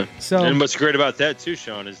 Yeah. So, and what's great about that too,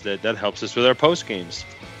 Sean, is that helps us with our post games.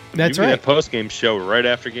 That's right. We can post game show right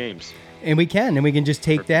after games. And we can just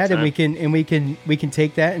take that and we can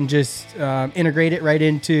take that and just integrate it right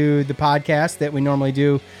into the podcast that we normally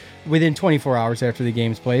do within 24 hours after the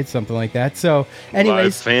game's played, something like that. So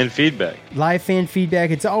anyways, live fan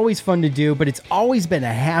feedback. It's always fun to do, but it's always been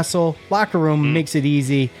a hassle. Locker Room makes it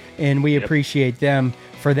easy, and we appreciate them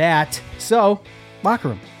for that. So Locker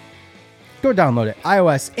Room, go download it,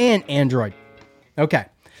 iOS and Android. Okay.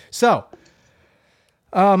 So,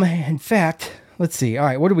 in fact, let's see. All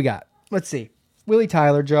right. What do we got? Let's see. Willie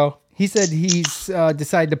Tyler, Joe. He said he's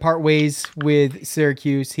decided to part ways with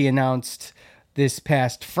Syracuse. He announced this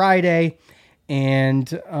past Friday. And,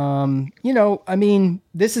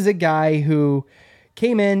 this is a guy who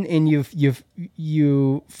came in and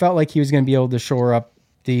you felt like he was going to be able to shore up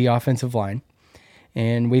the offensive line.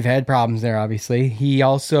 And we've had problems there, obviously. He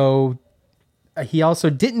also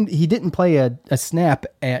didn't play a snap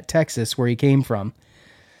at Texas where he came from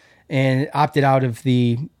and opted out of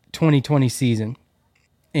the 2020 season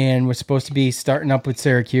and was supposed to be starting up with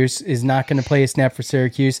Syracuse, is not going to play a snap for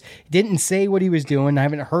Syracuse. Didn't say what he was doing. I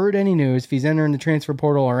haven't heard any news if he's entering the transfer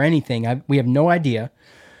portal or anything. We have no idea.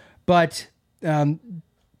 But,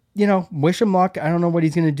 wish him luck. I don't know what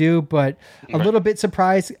he's going to do, but a little bit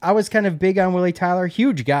surprised. I was kind of big on Willie Tyler.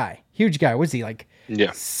 Huge guy. Was he like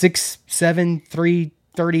 6'7",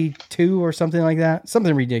 332 or something like that?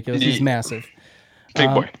 Something ridiculous. He's massive. Big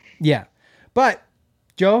boy. Yeah. But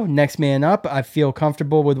Joe, next man up. I feel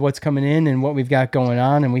comfortable with what's coming in and what we've got going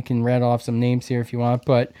on, and we can rattle off some names here if you want.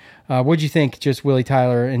 But what'd you think, just Willie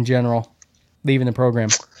Tyler in general, leaving the program?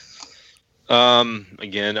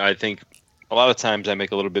 Again, I think a lot of times I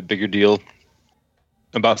make a little bit bigger deal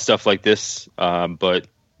about stuff like this, but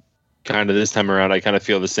kind of this time around, I kind of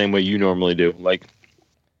feel the same way you normally do. Like,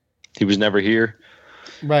 he was never here.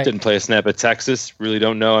 Right. Didn't play a snap at Texas. Really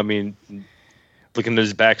don't know. I mean, looking at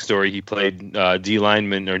his backstory, he played D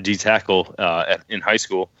lineman or D tackle in high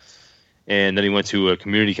school, and then he went to a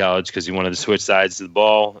community college because he wanted to switch sides to the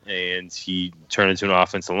ball, and he turned into an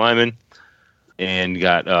offensive lineman and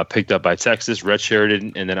got picked up by Texas,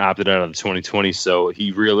 redshirted, and then opted out of the 2020. So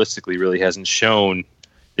he realistically really hasn't shown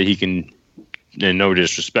that he can, in no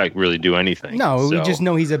disrespect, really do anything. No, we just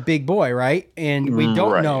know he's a big boy, right? And we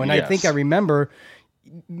don't know. And yes. I think I remember,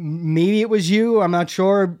 maybe it was you, I'm not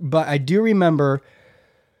sure, but I do remember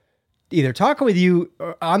either talking with you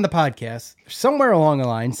on the podcast, somewhere along the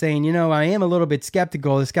line, saying, I am a little bit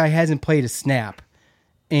skeptical. This guy hasn't played a snap.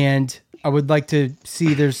 And I would like to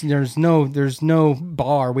see there's no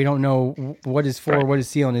bar. We don't know what his floor, what his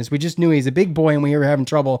ceiling is. We just knew he's a big boy and we were having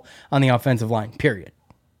trouble on the offensive line, period.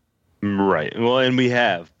 Right. Well, and we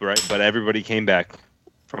have, right? But everybody came back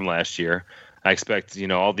from last year. I expect,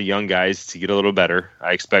 all the young guys to get a little better.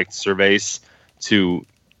 I expect Cervais to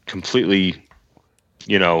completely,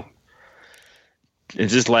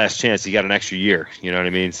 it's his last chance. He got an extra year. You know what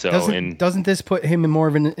I mean? So, doesn't this put him in more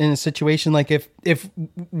of in a situation like if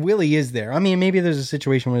Willie is there? I mean, maybe there's a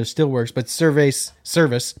situation where it still works, but Service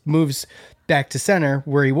moves back to center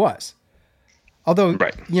where he was. Although,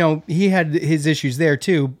 he had his issues there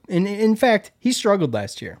too. And in fact, he struggled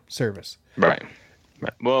last year, Service. Right.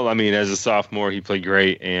 Well, I mean, as a sophomore, he played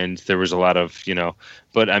great, and there was a lot of,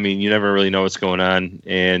 but I mean, you never really know what's going on.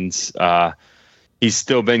 And he's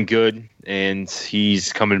still been good, and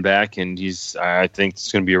he's coming back, and I think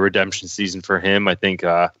it's going to be a redemption season for him. I think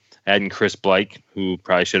adding Chris Blake, who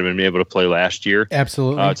probably should have been able to play last year,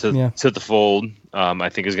 absolutely, to the fold, I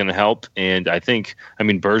think is going to help. And I think,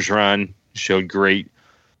 Bergeron showed great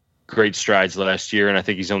strides last year, and I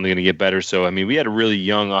think he's only going to get better. So, we had a really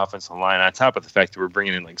young offensive line on top of the fact that we're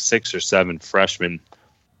bringing in like 6 or 7 freshmen.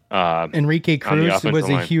 Enrique Cruz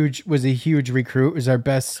was a huge recruit. Was our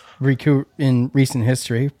best recruit in recent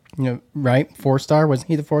history. Right? 4-star, wasn't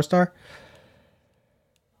he the 4-star?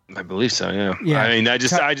 I believe so. Yeah. Yeah.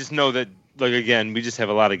 I just know that. Like, again, we just have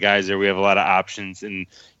a lot of guys there. We have a lot of options, and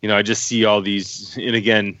I just see all these. And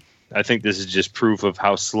again, I think this is just proof of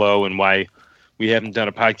how slow and why we haven't done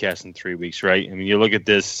a podcast in 3 weeks, right? I mean, you look at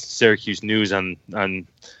this Syracuse news on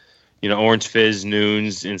Orange Fizz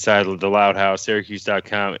Noons inside of the Loud House,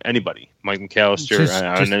 Syracuse.com, anybody, Mike McAllister,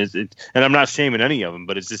 and I'm not shaming any of them,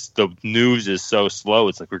 but it's just the news is so slow.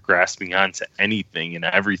 It's like we're grasping onto anything and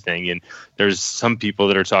everything, and there's some people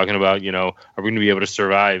that are talking about, are we going to be able to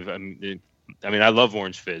survive? I mean, I love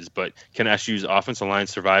Orange Fizz, but can SU's offensive line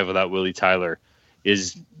survive without Willie Tyler?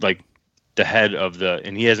 Is like the head of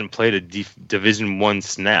and he hasn't played a Division I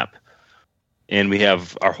snap. And we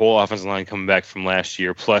have our whole offensive line coming back from last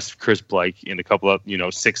year, plus Chris Blake and a couple of,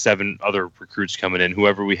 6-7 other recruits coming in.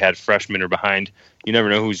 Whoever we had freshmen or behind, you never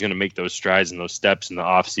know who's going to make those strides and those steps in the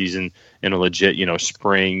offseason in a legit,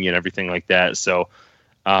 spring and everything like that. So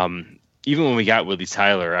even when we got Willie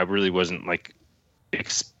Tyler, I really wasn't like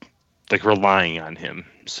relying on him.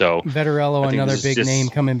 So Vettorello, another big name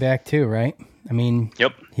coming back too, right? I mean,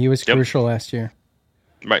 yep, he was crucial last year.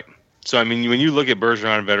 Right. So, I mean, when you look at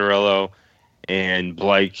Bergeron, Vettorello, and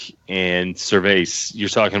Blake and Cervais, you're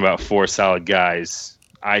talking about 4 solid guys,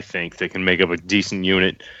 I think, that can make up a decent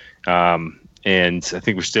unit. And I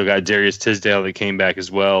think we've still got Darius Tisdale that came back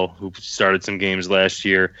as well, who started some games last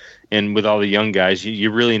year. And with all the young guys,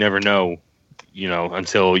 you really never know,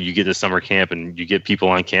 until you get to summer camp and you get people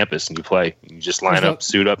on campus and you play. You just line up,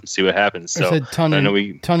 suit up, and see what happens. There's a ton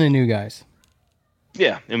of new guys.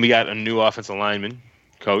 Yeah, and we got a new offensive lineman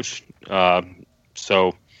coach.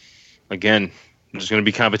 So, again, there's going to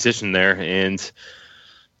be competition there, and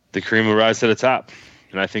the cream will rise to the top.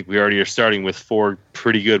 And I think we already are starting with 4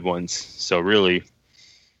 pretty good ones. So, really, I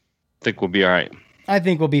think we'll be all right. I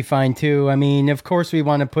think we'll be fine too. I mean, of course, we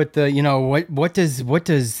want to put the, what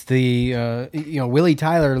does the Willie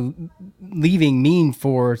Tyler leaving mean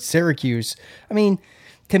for Syracuse? I mean,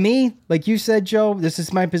 to me, like you said, Joe, this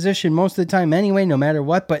is my position most of the time anyway, no matter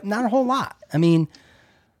what, but not a whole lot. I mean,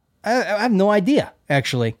 I have no idea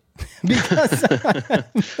actually, because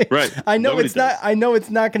right. I know it's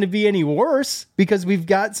not going to be any worse because we've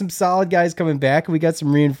got some solid guys coming back. We got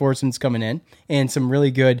some reinforcements coming in and some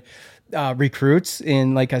really good recruits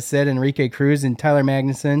in, like I said, Enrique Cruz and Tyler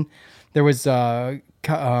Magnuson. There was I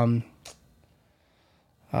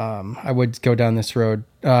would go down this road.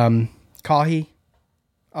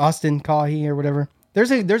 Austin Cahy or whatever.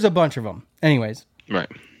 There's a bunch of them. Anyways, right.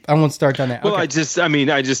 I won't start on that. Well, okay.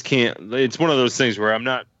 I just can't. It's one of those things where I'm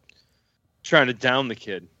not trying to down the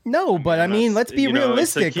kid. No, but I mean, let's be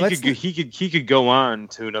realistic. Like he could go on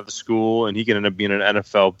to another school and he could end up being an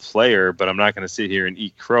NFL player, but I'm not going to sit here and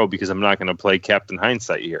eat crow because I'm not going to play Captain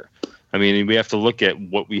Hindsight here. I mean, we have to look at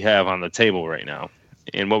what we have on the table right now,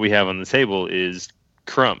 and what we have on the table is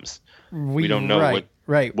crumbs. We don't know what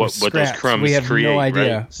those crumbs we have create. No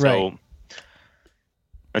idea. Right? So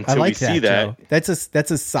until we see that, Joe. That's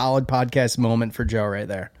a solid podcast moment for Joe right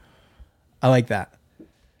there. I like that.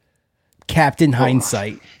 Captain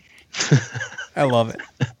Hindsight. I love it.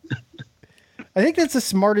 I think that's the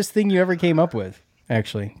smartest thing you ever came up with,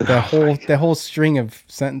 actually. The whole string of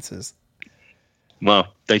sentences.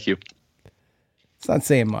 Well, thank you. It's not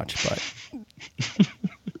saying much, but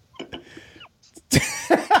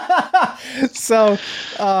so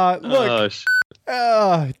look.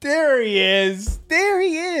 There he is.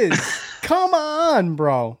 Come on,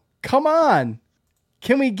 bro. Come on.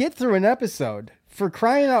 Can we get through an episode? For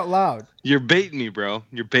crying out loud. You're baiting me, bro.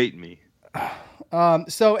 You're baiting me.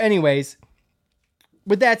 So anyways,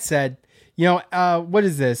 with that said, what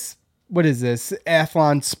is this?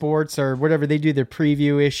 Athlon Sports or whatever, they do their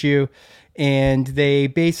preview issue, and they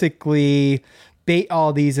basically bait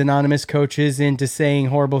all these anonymous coaches into saying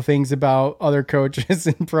horrible things about other coaches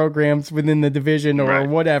and programs within the division or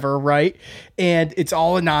whatever, right? And it's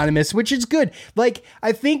all anonymous, which is good. Like,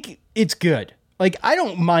 I think it's good. Like, I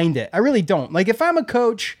don't mind it. I really don't. Like, if I'm a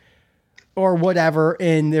coach or whatever,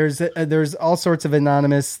 and there's all sorts of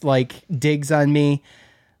anonymous, like, digs on me,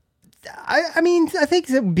 I mean, I think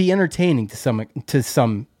it would be entertaining to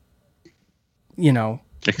some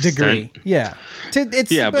degree. Yeah. But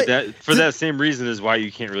that same reason is why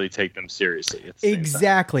you can't really take them seriously.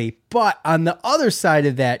 Exactly. But on the other side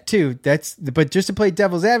of that too, but just to play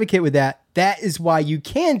devil's advocate with that is why you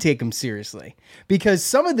can take them seriously, because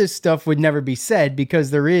some of this stuff would never be said because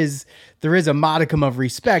there is a modicum of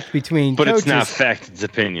respect between coaches. It's not fact, it's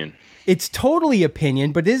opinion. It's totally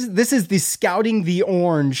opinion, but this is the Scouting the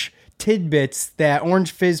Orange tidbits that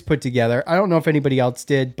Orange Fizz put together. I don't know if anybody else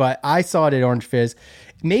did, but I saw it at Orange Fizz.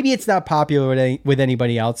 Maybe it's not popular with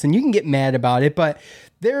anybody else, and you can get mad about it, but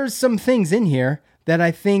there's some things in here that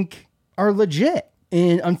I think are legit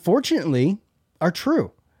and unfortunately are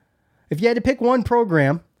true. If you had to pick one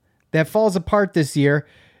program that falls apart this year,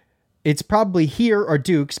 it's probably here or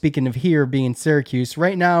Duke. Speaking of here being Syracuse,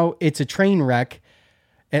 right now it's a train wreck,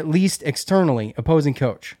 at least externally, opposing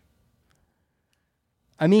coach.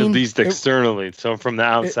 I mean, at least externally, so from the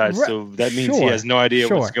outside. So that means he has no idea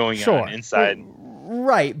what's going on inside.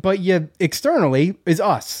 Right, but externally is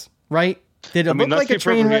us, right? Did it look like a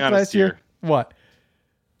train wreck last year? What?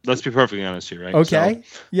 Let's be perfectly honest here, right? Okay,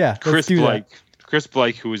 so, Chris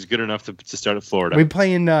Blake, who was good enough to start at Florida. We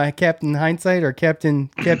playing Captain Hindsight or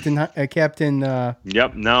Captain? Yep.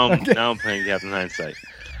 Now I'm playing Captain Hindsight,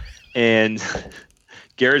 and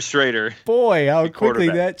Garrett Schrader. Boy, how quickly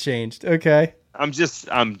that changed. Okay. I'm just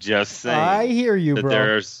saying. I hear you,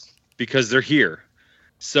 bro. Because they're here.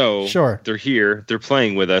 So they're here. They're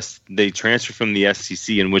playing with us. They transferred from the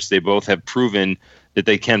SEC, in which they both have proven that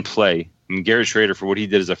they can play. I mean, Garrett Schrader, for what he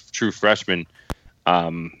did as a true freshman,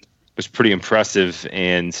 was pretty impressive.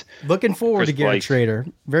 And looking forward to Garrett Schrader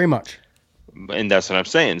very much. And that's what I'm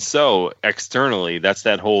saying. So externally, that's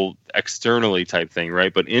that whole externally type thing,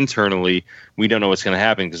 right? But internally, we don't know what's going to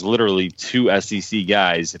happen because literally 2 SEC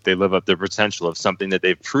guys, if they live up their potential of something that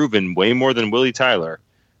they've proven way more than Willie Tyler,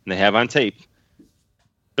 and they have on tape,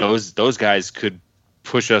 those guys could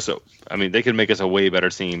push us. I mean, they could make us a way better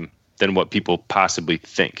team than what people possibly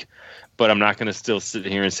think. But I'm not going to still sit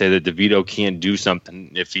here and say that DeVito can't do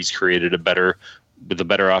something if he's created with a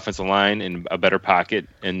better offensive line and a better pocket,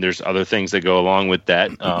 and there's other things that go along with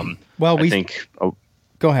that. I think.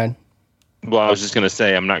 Go ahead. Well, I was just going to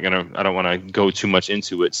say I don't want to go too much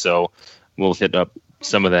into it, so we'll hit up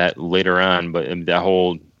some of that later on. But that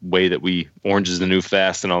whole way that orange is the new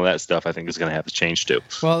fast and all that stuff, I think is going to have to change too.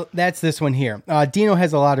 Well, that's this one here. Dino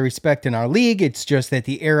has a lot of respect in our league. It's just that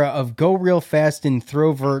the era of go real fast and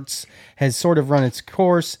throw verts has sort of run its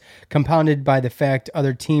course, compounded by the fact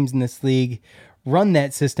other teams in this league run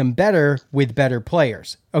that system better with better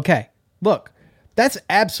players. Okay, look, that's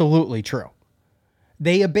absolutely true.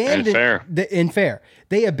 They abandoned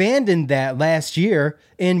They abandoned that last year,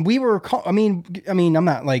 and we were. I mean, I'm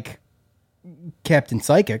not like Captain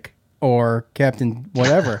Psychic or Captain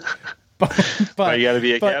whatever, but you got to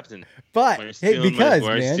be a captain. But hey, because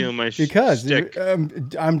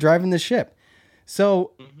I'm driving the ship.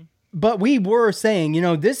 So, but we were saying,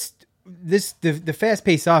 the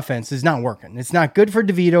fast-paced offense is not working. It's not good for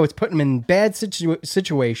DeVito. It's putting him in bad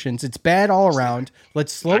situations. It's bad all around.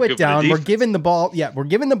 Let's slow it down. We're giving the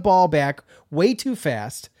ball back way too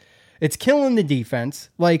fast. It's killing the defense.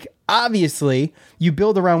 Like, obviously, you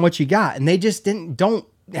build around what you got, and they just don't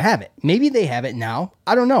have it. Maybe they have it now.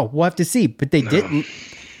 I don't know. We'll have to see, but they didn't.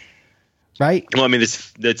 Right? Well, I mean,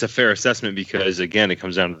 that's a fair assessment because, again, it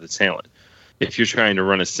comes down to the talent. If you're trying to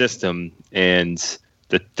run a system and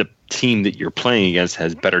the team that you're playing against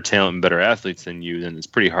has better talent and better athletes than you, then it's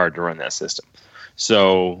pretty hard to run that system.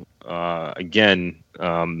 So,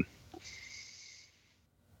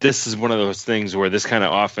 this is one of those things where this kind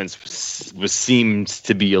of offense seems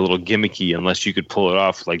to be a little gimmicky unless you could pull it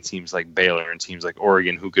off like teams like Baylor and teams like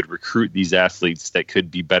Oregon who could recruit these athletes that could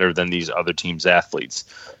be better than these other teams' athletes.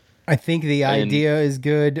 I think the idea is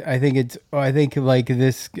good. I think like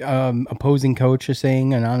this opposing coach is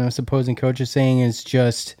saying, anonymous opposing coach is saying, is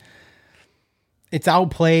just it's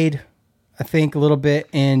outplayed. I think a little bit,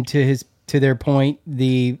 and to their point,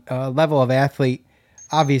 the level of athlete,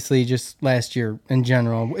 obviously, just last year in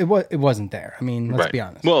general, it wasn't there. I mean, let's be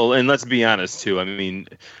honest. Well, and let's be honest too. I mean,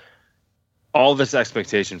 all this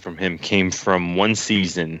expectation from him came from one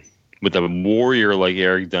season with a warrior like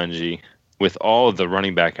Eric Dungey. With all of the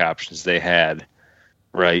running back options they had,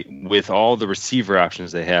 right? With all the receiver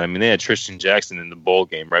options they had. I mean, they had Tristan Jackson in the bowl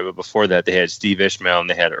game, right? But before that, they had Steve Ishmael and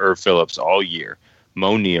they had Irv Phillips all year.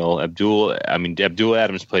 Mo Neal, Abdul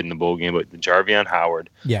Adams played in the bowl game, but Jarvion Howard.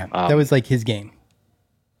 Yeah, that was like his game.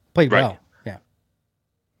 Played well. Yeah.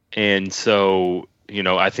 And so,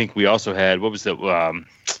 I think we also had, what was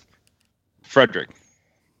Frederick,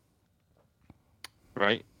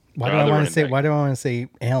 right? Why do I want to say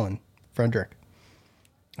Allen? Frederick.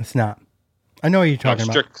 It's not. I know what you're talking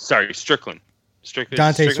about. Strickland.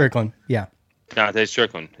 Dante Strickland. Yeah. Dante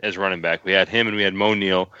Strickland as running back. We had him and we had Mo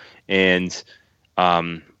Neal, and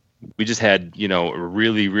we just had,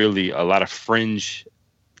 really, really a lot of fringe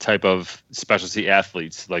type of specialty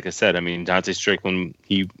athletes. Like I said, I mean, Dante Strickland,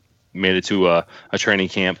 he made it to a training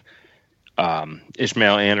camp.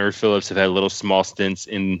 Ishmael and Irv Phillips have had little small stints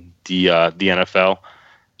in the NFL.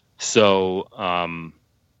 So,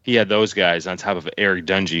 he had those guys on top of Eric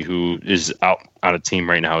Dungey, who is out on a team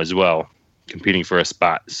right now as well, competing for a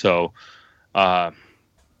spot. So that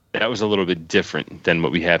was a little bit different than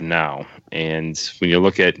what we have now. And when you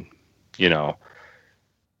look at,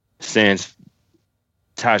 sans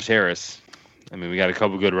Taj Harris, I mean, we got a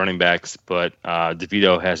couple good running backs, but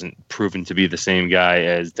DeVito hasn't proven to be the same guy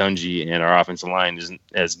as Dungy, and our offensive line isn't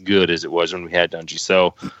as good as it was when we had Dungy.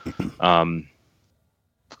 So,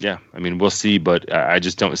 yeah, I mean, we'll see, but I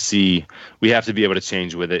just don't see – we have to be able to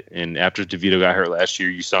change with it. And after DeVito got hurt last year,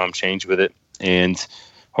 you saw him change with it. And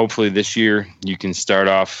hopefully this year you can start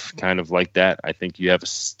off kind of like that. I think you have a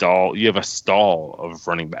stall of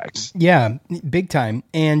running backs. Yeah, big time.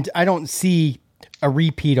 And I don't see a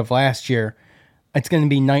repeat of last year. It's going to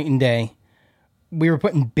be night and day. We were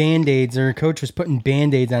putting Band-Aids, or coach was putting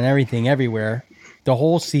Band-Aids on everything everywhere the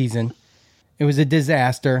whole season. It was a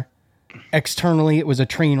disaster. Externally, it was a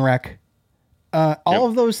train wreck. All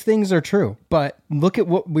of those things are true, but look at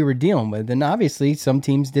what we were dealing with. And obviously some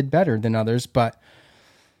teams did better than others, but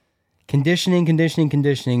conditioning.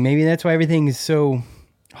 Maybe that's why everything is so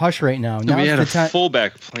hush right now. We had a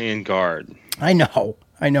fullback playing guard. I know.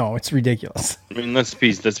 It's ridiculous. I mean, let's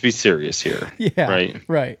be serious here. Yeah.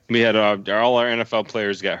 Right. We had all our NFL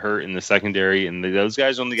players got hurt in the secondary, and those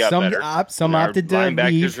guys only got better. Some opted to leave.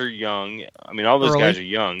 Linebackers are young. I mean, all those guys are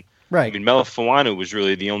young. Right. I mean, Melifonwu was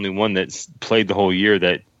really the only one that played the whole year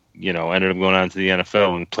that, ended up going on to the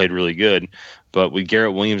NFL and played really good. But with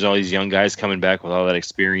Garrett Williams, all these young guys coming back with all that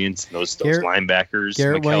experience, those linebackers,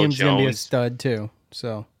 Garrett Mikel Williams Jones, gonna be a stud too.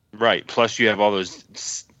 So right. Plus, you have all those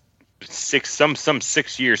some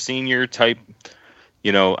 6-year senior type,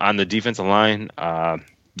 on the defensive line. I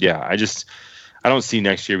don't see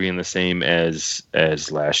next year being the same as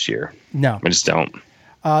last year. No, I just don't.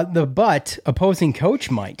 But opposing coach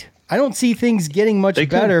might. I don't see things getting much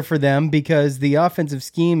better for them because the offensive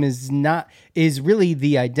scheme is really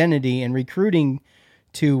the identity, and recruiting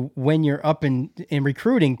to when you're up in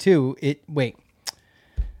recruiting too.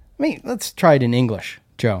 Let's try it in English,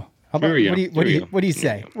 Joe. How about, what do you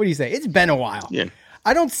say? It's been a while. Yeah.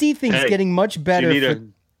 I don't see things getting much better.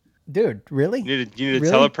 Dude, really? You need a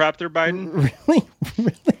teleprompter, Biden?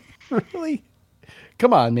 Really?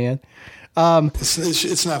 Come on, man.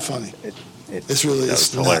 It's not funny. It's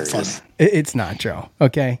not funny. It's not, Joe.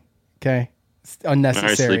 Okay. It's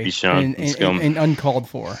unnecessary. Sleepy Sean. And uncalled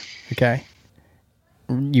for. Okay.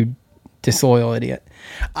 You disloyal idiot.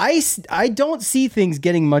 I don't see things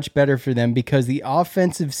getting much better for them because the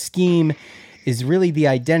offensive scheme is really the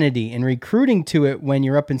identity, and recruiting to it when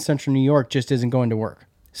you're up in Central New York just isn't going to work.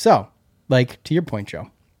 So, to your point,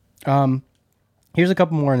 Joe, here's a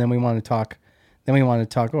couple more, and then we want to talk.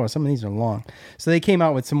 Oh, some of these are long. So they came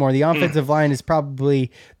out with some more. The offensive line is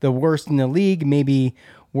probably the worst in the league, maybe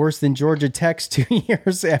worse than Georgia Tech's 2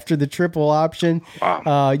 years after the triple option.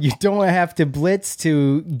 Wow. You don't have to blitz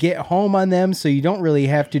to get home on them, so you don't really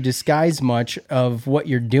have to disguise much of what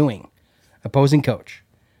you're doing. Opposing coach.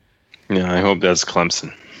 Yeah, I hope that's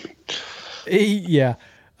Clemson. Yeah.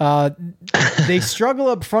 They struggle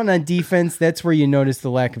up front on defense. That's where you notice the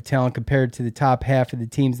lack of talent compared to the top half of the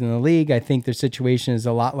teams in the league. I think their situation is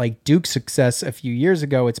a lot like Duke's success a few years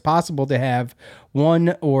ago. It's possible to have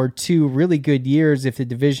 1 or 2 really good years if the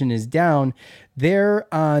division is down.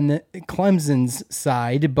 They're on Clemson's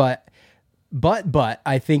side, but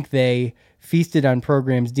I think they feasted on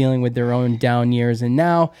programs dealing with their own down years, and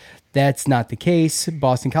now that's not the case.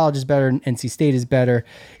 Boston College is better. NC State is better.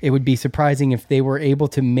 It would be surprising if they were able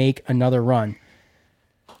to make another run.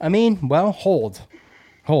 I mean, well, hold.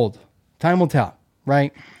 Time will tell,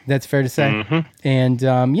 right? That's fair to say. Mm-hmm. And,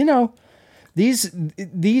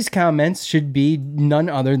 these comments should be none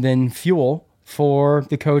other than fuel for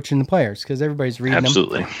the coach and the players because everybody's reading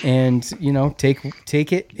Absolutely. them. And,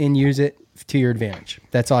 take it and use it to your advantage.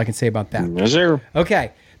 That's all I can say about that. Yes, sir.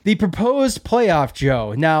 Okay. The proposed playoff,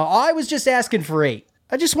 Joe. Now, I was just asking for 8.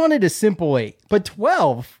 I just wanted a simple 8. But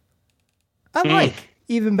 12, I like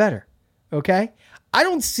even better. Okay? I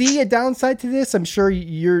don't see a downside to this. I'm sure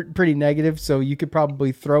you're pretty negative, so you could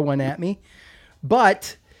probably throw one at me.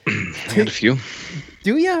 But I got a few.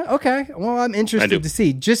 Do you? Okay. Well, I'm interested to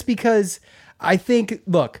see. Just because I think,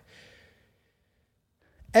 look,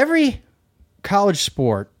 every college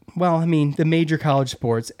sport, the major college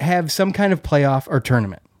sports have some kind of playoff or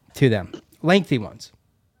tournament to them. Lengthy ones.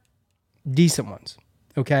 Decent ones.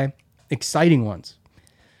 Okay? Exciting ones.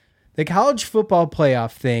 The college football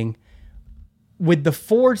playoff thing with the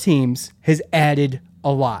 4 teams has added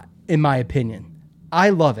a lot, in my opinion. I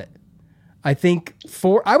love it. I think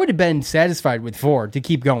 4, I would have been satisfied with 4 to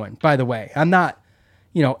keep going, by the way. I'm not,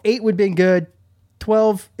 8 would have been good.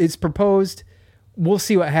 12 is proposed. We'll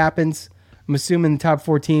see what happens. I'm assuming the top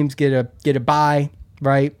 4 teams get a bye,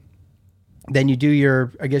 right? Then you do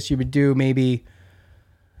I guess you would do maybe,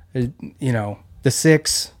 the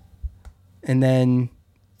 6, and then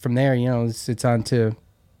from there, it's on to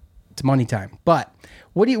It's money time. But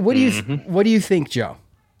what do you think, Joe?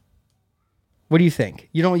 What do you think?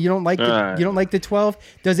 You don't like the 12?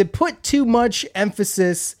 Does it put too much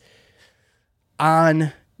emphasis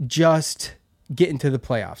on just getting to the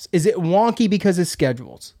playoffs? Is it wonky because of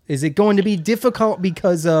schedules? Is it going to be difficult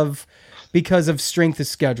because of strength of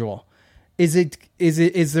schedule? Is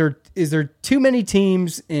there too many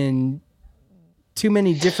teams in too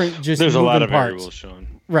many different just there's a lot of parts? Variables,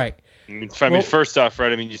 Sean. Right. I mean, first off,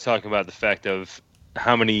 right? I mean, you're talking about the fact of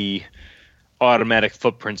how many automatic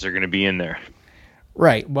footprints are going to be in there.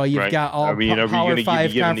 Right. Well, you've got all Power 5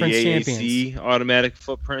 conference the champions. AAC automatic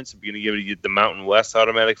footprints? Are you going to give the Mountain West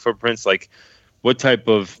automatic footprints? Like, what type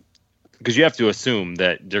of? Because you have to assume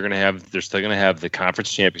that they're still going to have the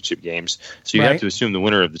conference championship games. So you have to assume the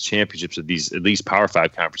winner of the championships of these at least Power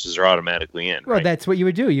 5 conferences are automatically in. Well, right? That's what you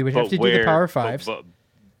would do. You would have to do the Power 5s.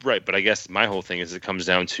 Right, but I guess my whole thing is it comes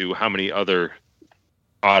down to how many other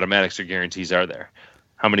automatics or guarantees are there?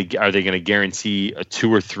 How many are they going to guarantee a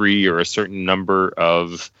 2 or 3 or a certain number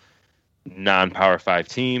of non-Power 5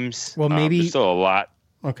 teams? Well, maybe there's still a lot.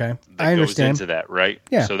 Okay, I understand. Goes into that, right?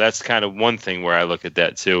 Yeah. So that's kind of one thing where I look at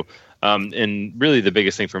that too. And really, the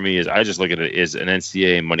biggest thing for me is I just look at it as an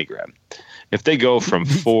NCAA money grab. If they go from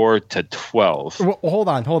 4 to 12, well, hold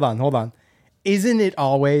on. Isn't it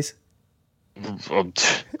always?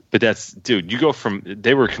 But that's, dude. You go from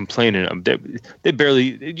they were complaining. They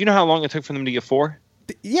barely. You know how long it took for them to get 4?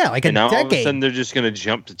 Yeah, like a now decade. All of a sudden, they're just going to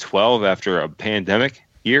jump to 12 after a pandemic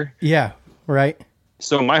year. Yeah, right.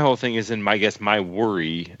 So my whole thing is, my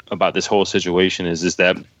worry about this whole situation is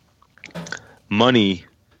that money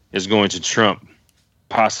is going to trump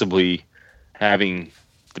possibly having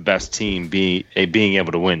the best team being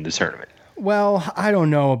able to win the tournament. Well, I don't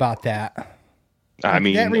know about that. I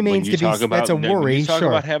mean, that remains to be. That's a worry. When you talk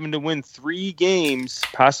about having to win 3 games,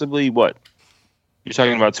 possibly what? You're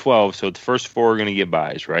talking about 12, so the first 4 are going to get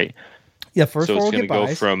buys, right? Yeah, first so 4 will get buys.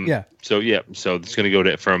 Go from, yeah. So it's going to go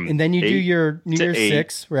to from. And then you do your New Year's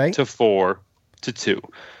 6, right? To 4 to 2,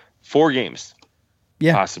 4 games.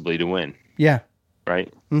 Yeah. Possibly to win. Yeah.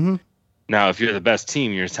 Right. Mm-hmm. Now, if you're the best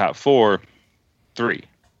team, you're top 4, 3,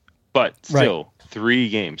 but still 3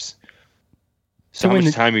 games. So how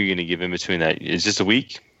much time are you going to give in between that? Is just a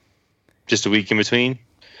week? Just a week in between?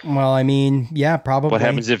 Well, I mean, yeah, probably. What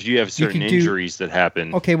happens if you have certain injuries that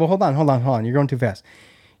happen? Okay, well, hold on. You're going too fast.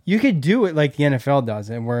 You could do it like the NFL does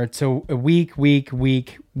it, where it's a week,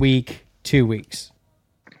 2 weeks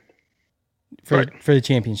for the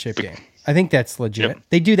championship game. I think that's legit. Yep.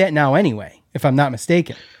 They do that now anyway, if I'm not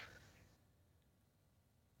mistaken.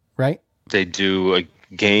 Right? They do a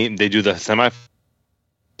game. They do the semi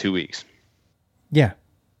 2 weeks. Yeah.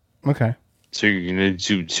 Okay. So you're going to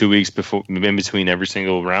do 2 weeks in between every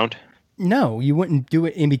single round? No, you wouldn't do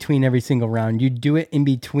it in between every single round. You'd do it in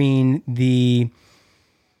between the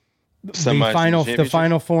final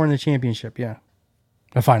 4 in the championship. Yeah.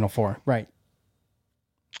 The final 4. Right.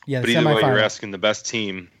 Yeah. But either way, you're asking the best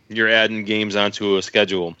team. You're adding games onto a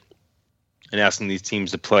schedule and asking these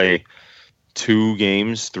teams to play 2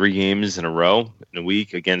 games, 3 games in a row in a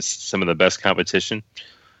week against some of the best competition.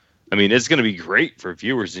 I mean, it's going to be great for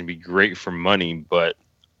viewers and be great for money, but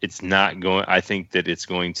it's not going. I think that it's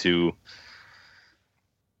going to.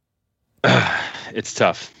 It's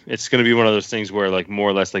tough. It's going to be one of those things where, like, more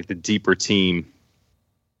or less, like the deeper team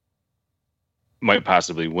might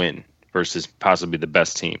possibly win versus possibly the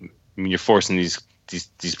best team. I mean, you're forcing these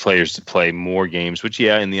players to play more games, which,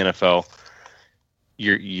 yeah, in the NFL,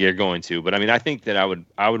 you're going to. But I mean, I think that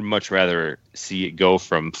I would much rather see it go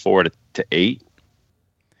from 4 to 8.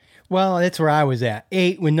 Well, that's where I was at.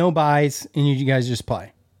 8 with no buys, and you guys just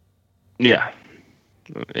play. Yeah.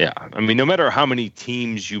 Yeah. I mean, no matter how many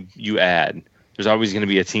teams you add, there's always going to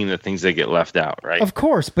be a team that thinks they get left out, right? Of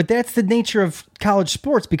course, but that's the nature of college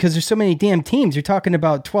sports because there's so many damn teams. You're talking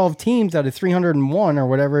about 12 teams out of 301 or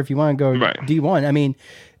whatever if you want to go D1. I mean,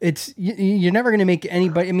 you're never going to make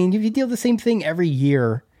anybody. I mean, you deal the same thing every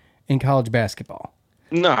year in college basketball.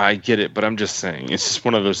 No, I get it, but I'm just saying it's just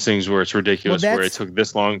one of those things where it's ridiculous. Where it took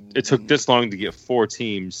this long. It took this long to get 4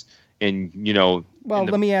 teams, and Well,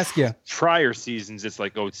 let me ask you. Prior seasons, it's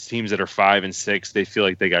like it's teams that are 5 and 6. They feel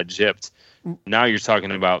like they got gypped. Now you're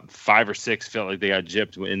talking about 5 or 6 felt like they got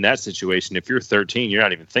gypped. In that situation, if you're 13, you're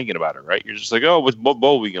not even thinking about it, right? You're just like, oh, what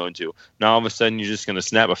bowl are we going to? Now all of a sudden you're just going to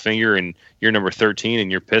snap a finger and you're number 13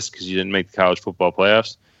 and you're pissed because you didn't make the college football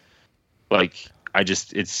playoffs. Like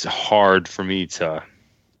it's hard for me to.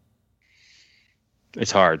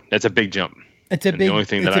 It's hard. That's a big jump. The only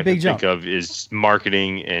thing that I can think of is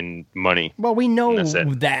marketing and money. Well, we know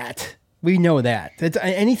that. We know that.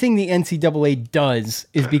 Anything the NCAA does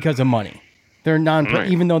is because of money. They're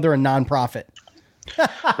even though they're a non-profit.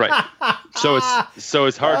 Right. So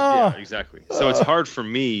it's hard. Yeah, exactly. So it's hard for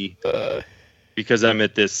me because I'm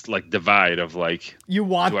at this like divide of like, you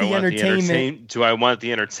want the entertainment. Do I want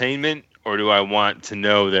the entertainment, or do I want to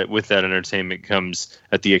know that with that entertainment comes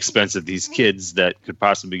at the expense of these kids that could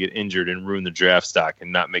possibly get injured and ruin the draft stock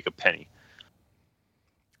and not make a penny?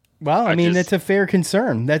 Well, I mean, that's a fair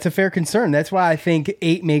concern. That's why I think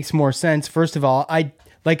 8 makes more sense. First of all,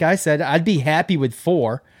 like I said, I'd be happy with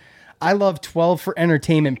 4. I love 12 for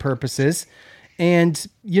entertainment purposes. And,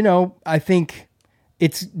 I think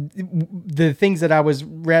it's the things that I was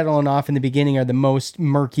rattling off in the beginning are the most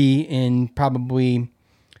murky and probably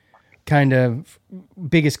kind of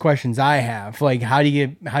biggest questions I have. Like, how do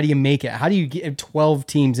you make it? How do you get 12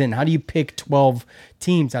 teams in? How do you pick 12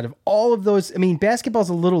 teams out of all of those? I mean, basketball's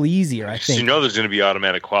a little easier, I think. There's going to be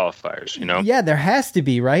automatic qualifiers, Yeah, there has to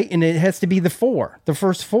be, right? And it has to be the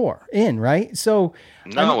first 4 in, right? So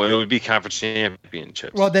no, it would be conference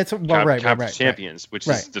championships. Well, that's right. Conference champions, which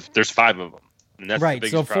is there's 5 of them. And that's right. The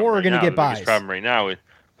biggest so 4 are going to get buys. The biggest problem right now,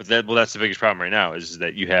 that's the biggest problem right now is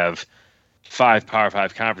that you have 5 Power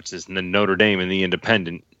 5 conferences and then Notre Dame and the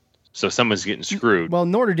Independent. So someone's getting screwed. Well,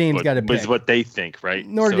 Notre Dame's got to pick. Is what they think, right?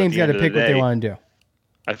 Notre Dame's got to pick what they want to do.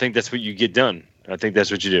 I think that's what you get done. I think that's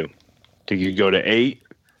what you do. You go to 8,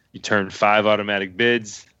 you turn 5 automatic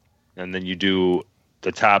bids, and then you do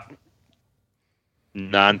the top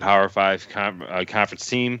non-Power 5 conference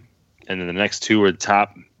team, and then the next 2 are the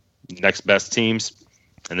top next best teams,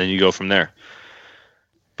 and then you go from there.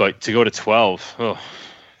 But to go to 12, oh,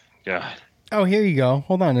 God. Oh, here you go.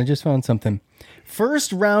 Hold on, I just found something.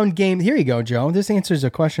 First round game. Here you go, Joe. This answers a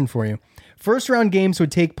question for you. First round games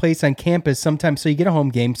would take place on campus sometime, so you get a home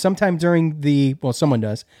game, sometime during someone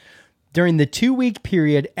does, during the 2-week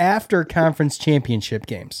period after conference championship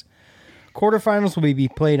games. Quarterfinals will be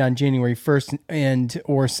played on January 1st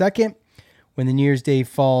or 2nd, when the New Year's Day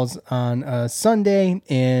falls on a Sunday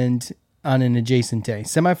and on an adjacent day.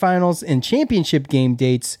 Semifinals and championship game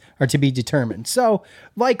dates are to be determined. So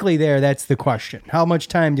likely that's the question. How much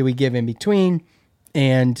time do we give in between?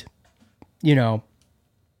 And, and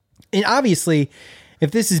obviously,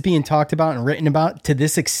 if this is being talked about and written about to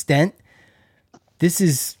this extent, this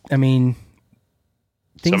is, things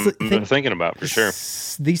I'm thinking about for sure.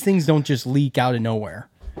 These things don't just leak out of nowhere.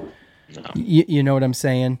 No. You know what I'm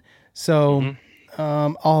saying? So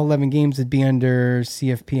all 11 games would be under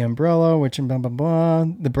CFP umbrella, which blah, blah, blah.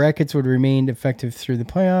 The brackets would remain effective through the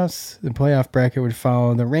playoffs. The playoff bracket would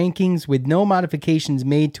follow the rankings with no modifications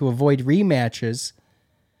made to avoid rematches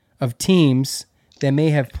of teams that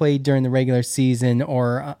may have played during the regular season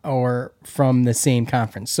or from the same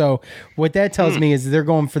conference. So what that tells me is they're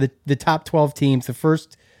going for the top 12 teams. The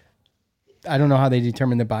first, I don't know how they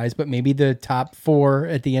determine the buys, but maybe the top 4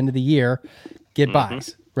 at the end of the year get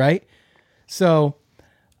buys, right? So,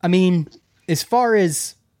 as far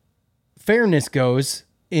as fairness goes,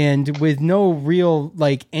 and with no real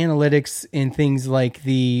analytics and things like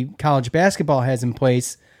the college basketball has in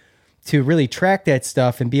place to really track that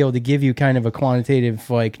stuff and be able to give you kind of a quantitative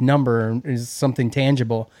number is something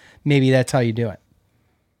tangible, maybe that's how you do it.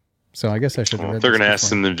 So I guess I should have read if they're going to ask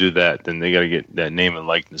them to do that, then they got to get that name and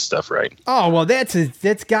likeness stuff right. Oh, well, that's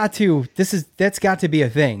got to be a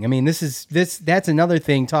thing. That's another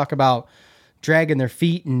thing. Talk about dragging their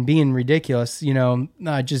feet and being ridiculous.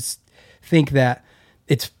 I just think that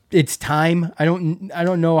it's time. I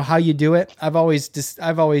don't know how you do it. I've always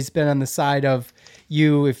been on the side of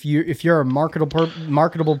if you're a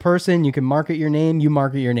marketable person, you can market your name. You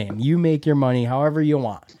market your name. You make your money however you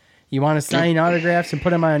want. You want to sign autographs and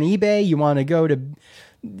put them on eBay. You want to go to,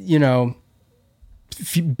 Billy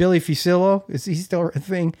Fusillo. Is he still a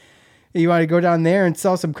thing? You want to go down there and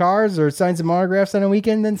sell some cars or sign some autographs on a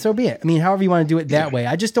weekend, then so be it. However you want to do it that way.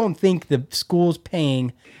 I just don't think the school's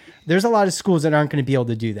paying. There's a lot of schools that aren't going to be able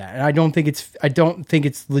to do that. And I don't think it's a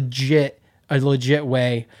legit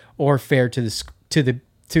way or fair to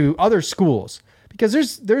other schools,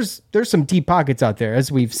 because there's some deep pockets out there, as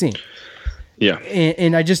we've seen. Yeah.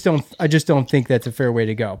 And I just don't think that's a fair way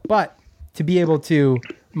to go. But to be able to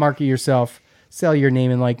market yourself, sell your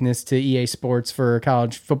name and likeness to EA Sports for a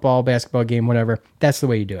college football, basketball game, whatever, that's the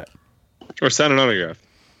way you do it. Or sign an autograph.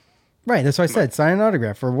 Right. That's what I said. Sign an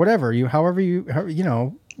autograph or whatever. Best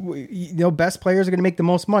players are going to make the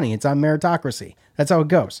most money. It's on meritocracy. That's how it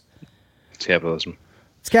goes. It's capitalism.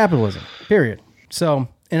 It's capitalism, period. So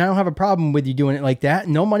and I don't have a problem with you doing it like that.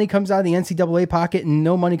 No money comes out of the NCAA pocket, and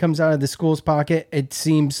no money comes out of the school's pocket. It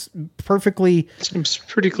seems pretty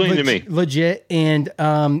clean to me. Legit, and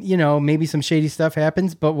maybe some shady stuff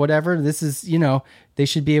happens, but whatever. This is, they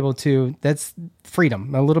should be able to. That's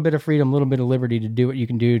freedom, a little bit of freedom, a little bit of liberty to do what you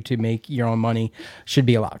can do to make your own money should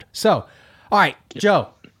be allowed. So, all right, Joe,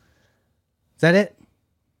 is that it?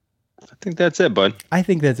 I think that's it, bud. I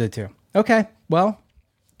think that's it too. Okay, well,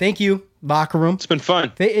 thank you, Locker Room. It's been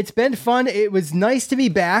fun. It's been fun. It was nice to be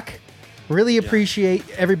back. Really appreciate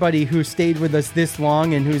everybody who stayed with us this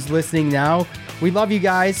long and who's listening now. We love you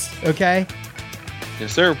guys, okay?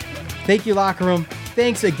 Yes, sir. Thank you, Locker Room.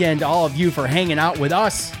 Thanks again to all of you for hanging out with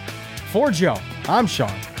us. For Joe, I'm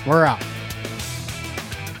Sean. We're out.